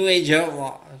 the New Age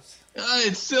Outlaws.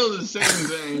 It's still the same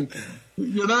thing.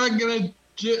 You're not gonna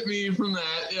get me from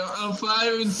that. I'm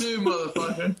 5-2,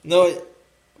 motherfucker. No,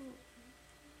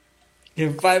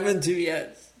 you're 5-2,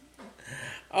 yes.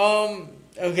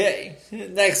 Okay,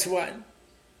 next one.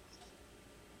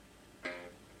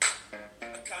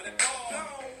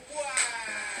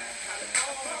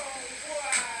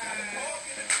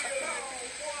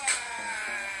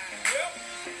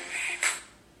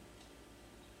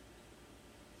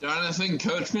 Jonathan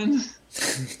Coachman?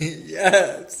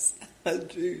 Yes.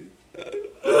 Jeez.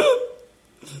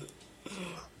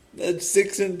 That's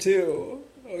 6-2.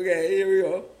 Okay, here we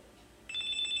go.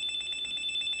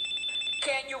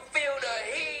 Can you feel the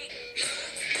heat?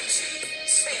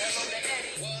 Say hello to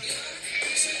Eddie.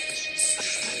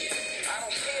 I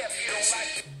don't care if you don't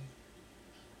like it.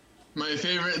 My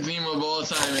favorite theme of all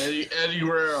time, Eddie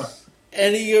Guerrero.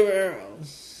 Eddie Guerrero.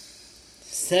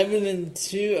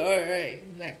 7-2.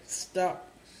 Alright, next up.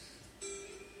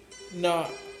 No.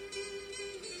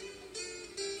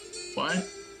 What?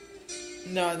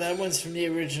 No, that one's from the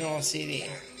original CD.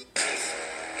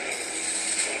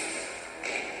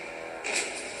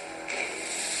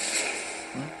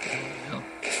 What the hell?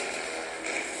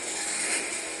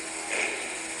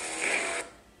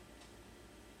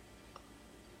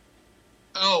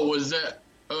 Oh, was that?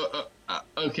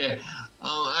 Okay.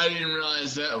 I didn't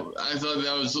realize that. I thought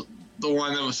that was the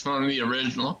one that was from the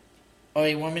original. Oh,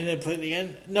 you want me to play it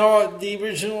again? No, the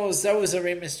originals, that was a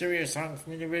Rey Mysterio song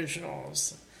from the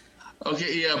originals.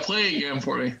 Okay, yeah, play again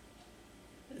for me.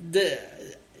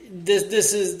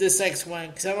 This is this next one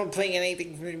because I'm not playing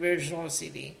anything from the original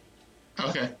CD.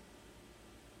 Okay.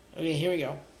 Okay, here we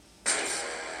go.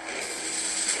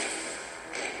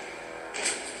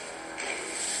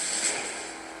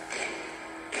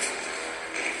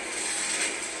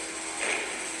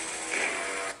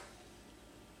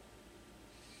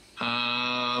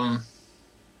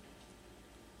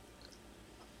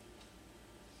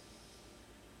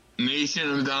 Nation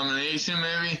of Domination,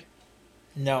 maybe?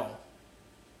 No,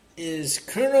 it is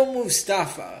Colonel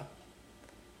Mustafa.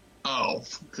 Oh.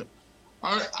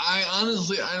 I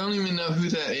honestly, I don't even know who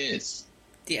that is.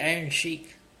 The Iron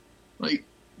Sheik. Like,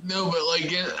 no, but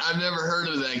like, I've never heard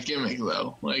of that gimmick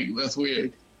though. Like, that's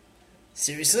weird.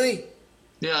 Seriously?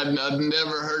 Yeah, I've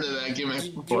never heard of that gimmick Do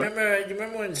you before.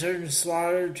 remember when Sergeant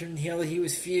Slaughter turned heel? He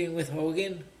was feuding with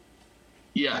Hogan,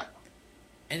 Yeah,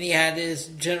 and he had his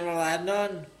General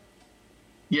Adnan.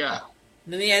 yeah,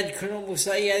 And then he had Colonel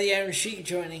Mustafa. He had the Iron Sheik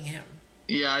joining him.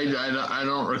 yeah. I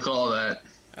don't recall that.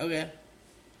 Okay.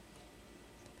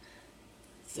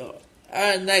 So,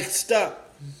 next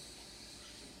up.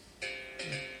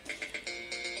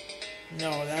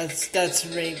 No, that's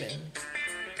Raven.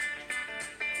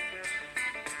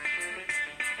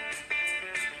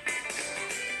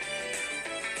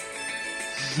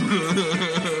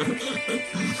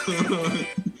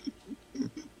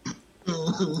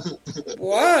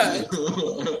 What?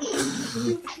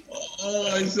 All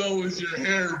I saw was your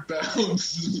hair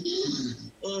bounce.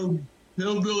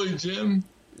 Hillbilly Jim?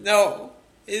 No,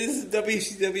 it is the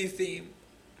WCW theme.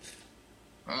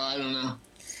 I don't know.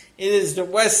 It is the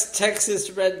West Texas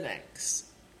Rednecks.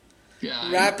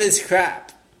 Yeah. Rap is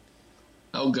crap.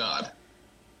 Oh God.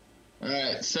 All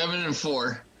right, 7 and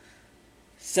 4.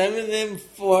 7 and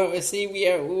 4. See,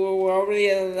 we're already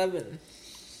at 11.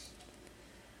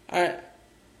 All right.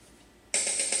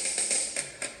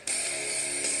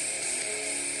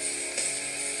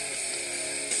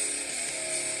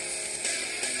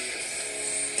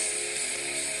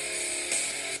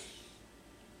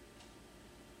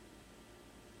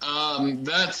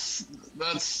 That's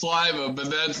Saliva, but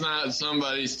that's not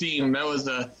somebody's theme. That was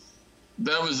a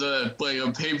like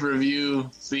a pay-per-view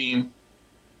theme.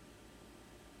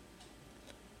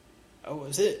 Oh,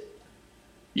 was it?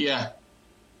 Yeah.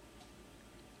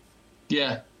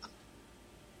 Yeah.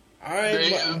 All right.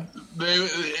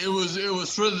 It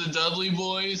was for the Dudley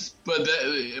Boys, but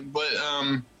it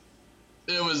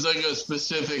was like a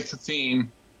specific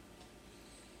theme.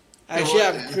 I actually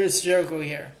have Chris Jericho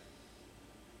here.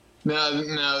 No,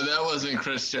 that wasn't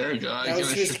Chris Jericho. That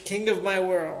was just King of My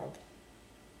World.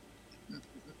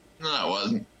 No, it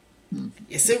wasn't.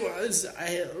 Yes, it was.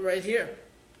 Right here.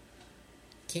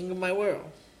 King of My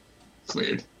World. It's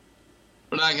weird.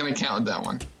 We're not going to count that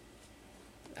one.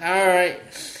 All right.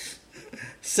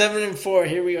 7 and 4.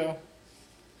 Here we go.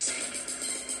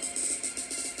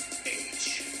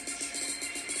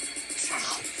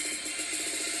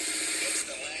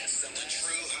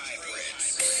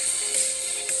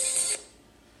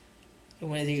 You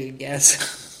want to take a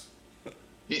guess?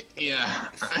 Yeah.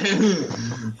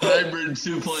 Hybrid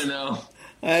 2.0.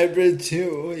 Hybrid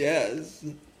 2, yes.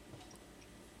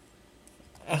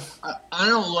 I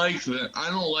don't like that. I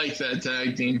don't like that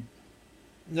tag team.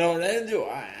 No, neither do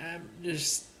I. I'm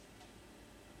just...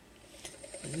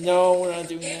 No, we're not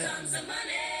doing Here that. comes the money.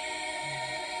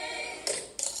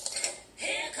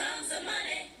 Here comes the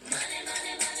money. Money,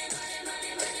 money, money, money,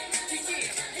 money, money, money, money.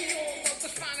 We all want the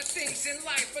finer things in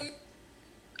life. And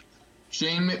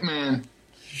Shane McMahon.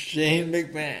 Shane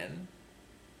McMahon.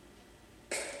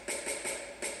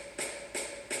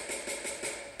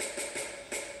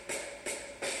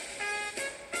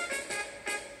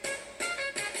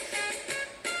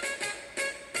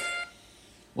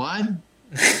 What?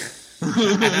 That's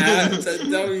a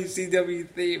WCW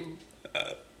theme.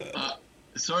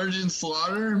 Sergeant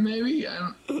Slaughter, maybe?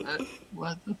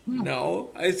 What the fuck? No,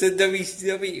 I said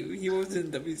WCW. He was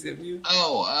in WCW.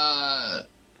 Oh, I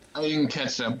didn't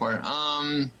catch that part.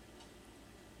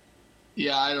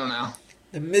 Yeah, I don't know.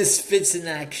 The Misfits in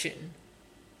action.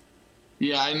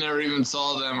 Yeah, I never even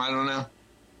saw them. I don't know.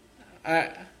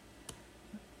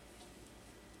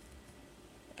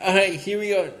 Alright, here we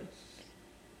go.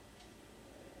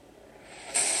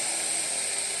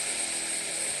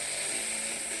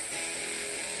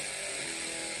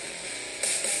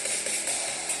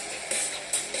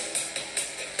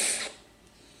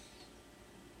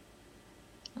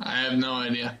 I have no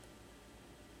idea.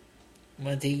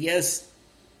 Want to take a guess?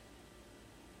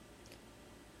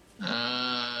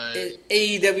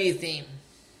 AEW theme.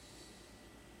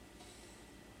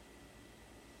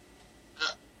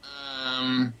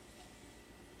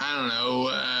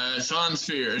 Shawn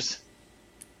Spears.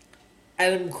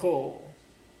 Adam Cole.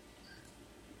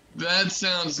 That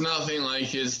sounds nothing like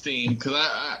his theme, because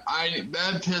I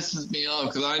that pisses me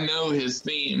off, because I know his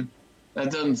theme. That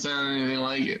doesn't sound anything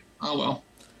like it. Oh, well.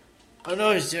 Oh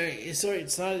no, sorry, it's not.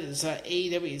 It's not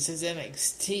AEW. It says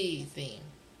NXT theme.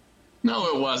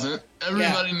 No, it wasn't.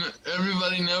 Everybody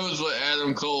knows what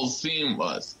Adam Cole's theme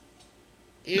was.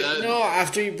 No,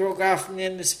 after he broke off from the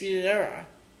Undisputed Era.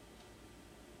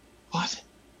 What?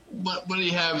 What do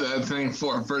you have that thing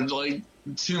for? For like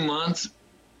 2 months?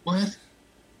 What?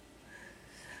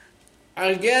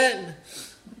 Again,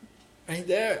 right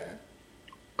there.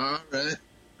 All right,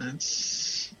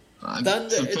 that's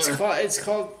Thunder. It's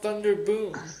called Thunder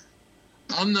Boom.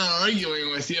 I'm not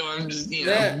arguing with you. I'm just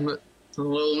Yeah. it's a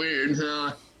little weird.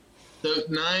 So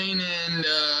 9 and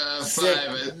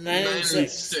 5. 9 and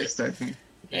 6. 6, I think.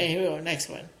 Hey, here we go. Next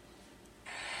one.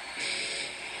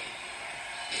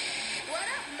 What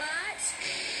up, Mutt?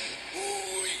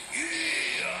 Oh,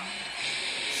 yeah.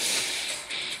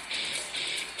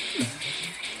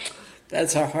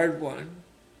 That's a hard one.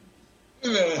 The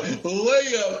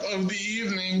layup of the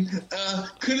evening.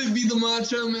 Could it be the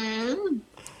Macho Man?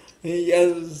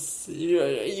 Yes,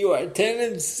 you are 10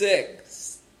 and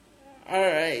 6. All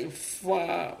right,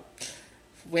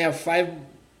 we have 5.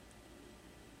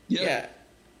 Yep. Yeah,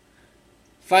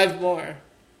 5 more.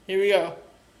 Here we go.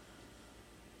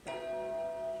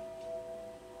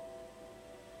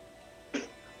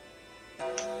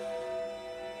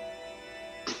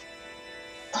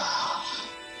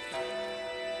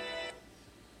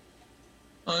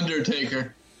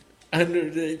 Undertaker.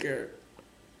 Undertaker.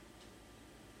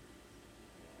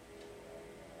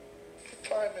 The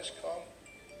time has come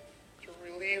to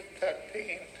relieve that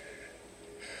pain,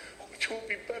 which will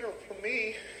be better for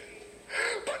me,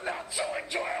 but not so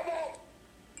enjoyable.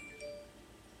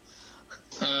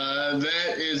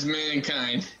 That is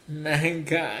Mankind.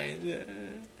 Mankind.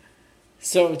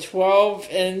 So 12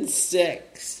 and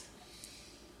 6.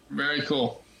 Very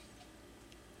cool.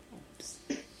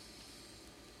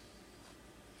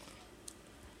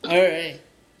 All right.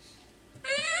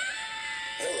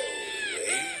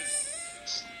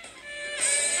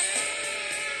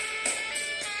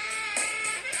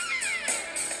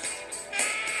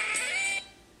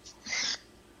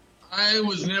 I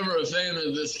was never a fan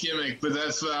of this gimmick, but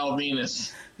that's Val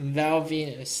Venus. Val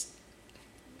Venus.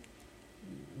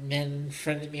 Man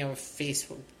friended me on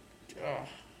Facebook. Oh.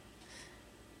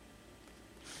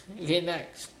 Okay,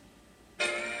 next.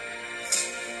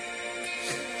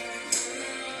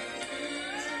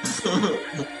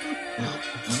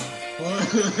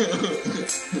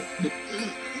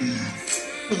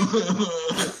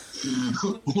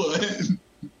 What?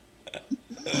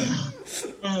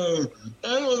 I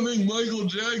don't think Michael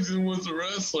Jackson was a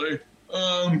wrestler.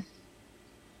 I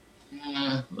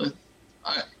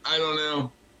don't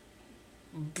know.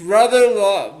 Brother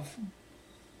Love.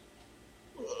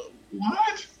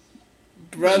 What?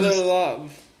 Brother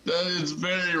Love. That is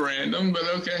very random, but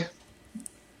okay.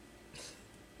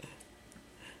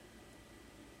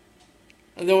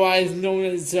 Otherwise known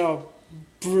as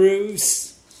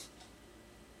Bruce.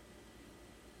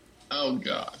 Oh,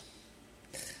 God.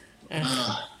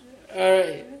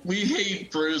 Alright. We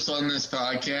hate Bruce on this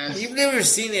podcast. You've never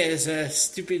seen it as a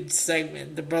stupid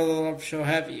segment, the Brother Love Show,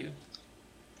 have you?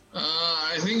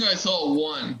 I think I saw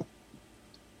one.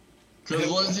 Because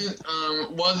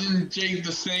wasn't Jake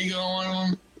the Snake on one of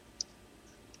them?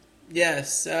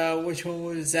 Yes. Which one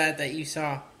was that you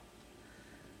saw?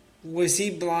 Was he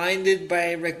blinded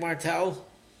by Rick Martel?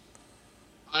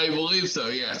 I believe so,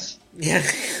 yes. Yeah.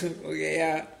 Okay,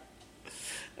 yeah.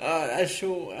 That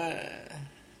show,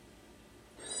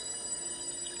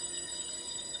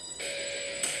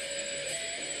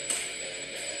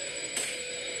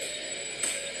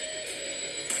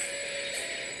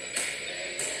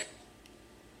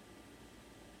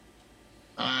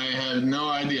 I have no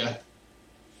idea.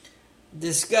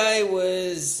 this guy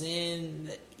was in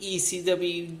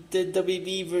ECW, the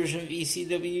WB version of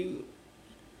ECW.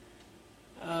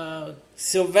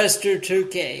 Sylvester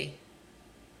Turkey.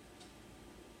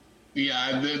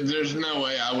 Yeah, there's no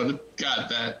way I would have got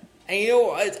that. And you know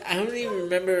what? I don't even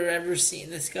remember ever seeing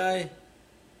this guy.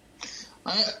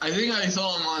 I think I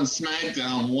saw him on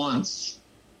SmackDown once.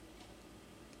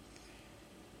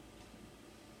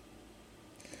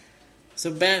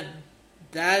 So Ben,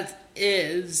 that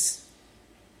is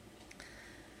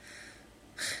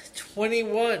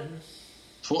 21.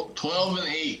 12 and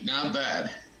 8, not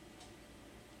bad.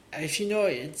 Actually, no,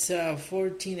 it's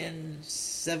 14 and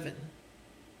 7.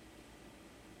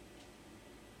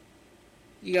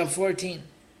 You got 14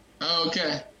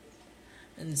 Okay.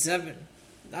 and 7.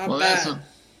 Not Well, bad.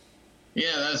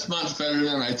 that's much better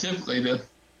than I typically do.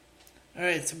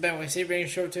 Alright, so Ben, we say bring the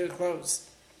show to a close.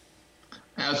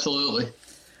 Absolutely.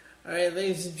 Alright,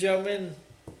 ladies and gentlemen,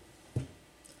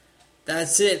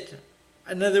 that's it.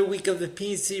 Another week of the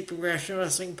PC Progression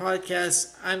Wrestling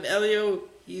Podcast. I'm Elio.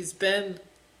 He's Ben.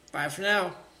 Bye for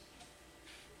now.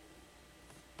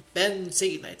 Ben,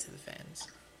 say goodnight to the fans.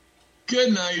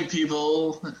 Good night,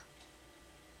 people.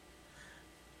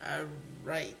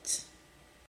 Alright.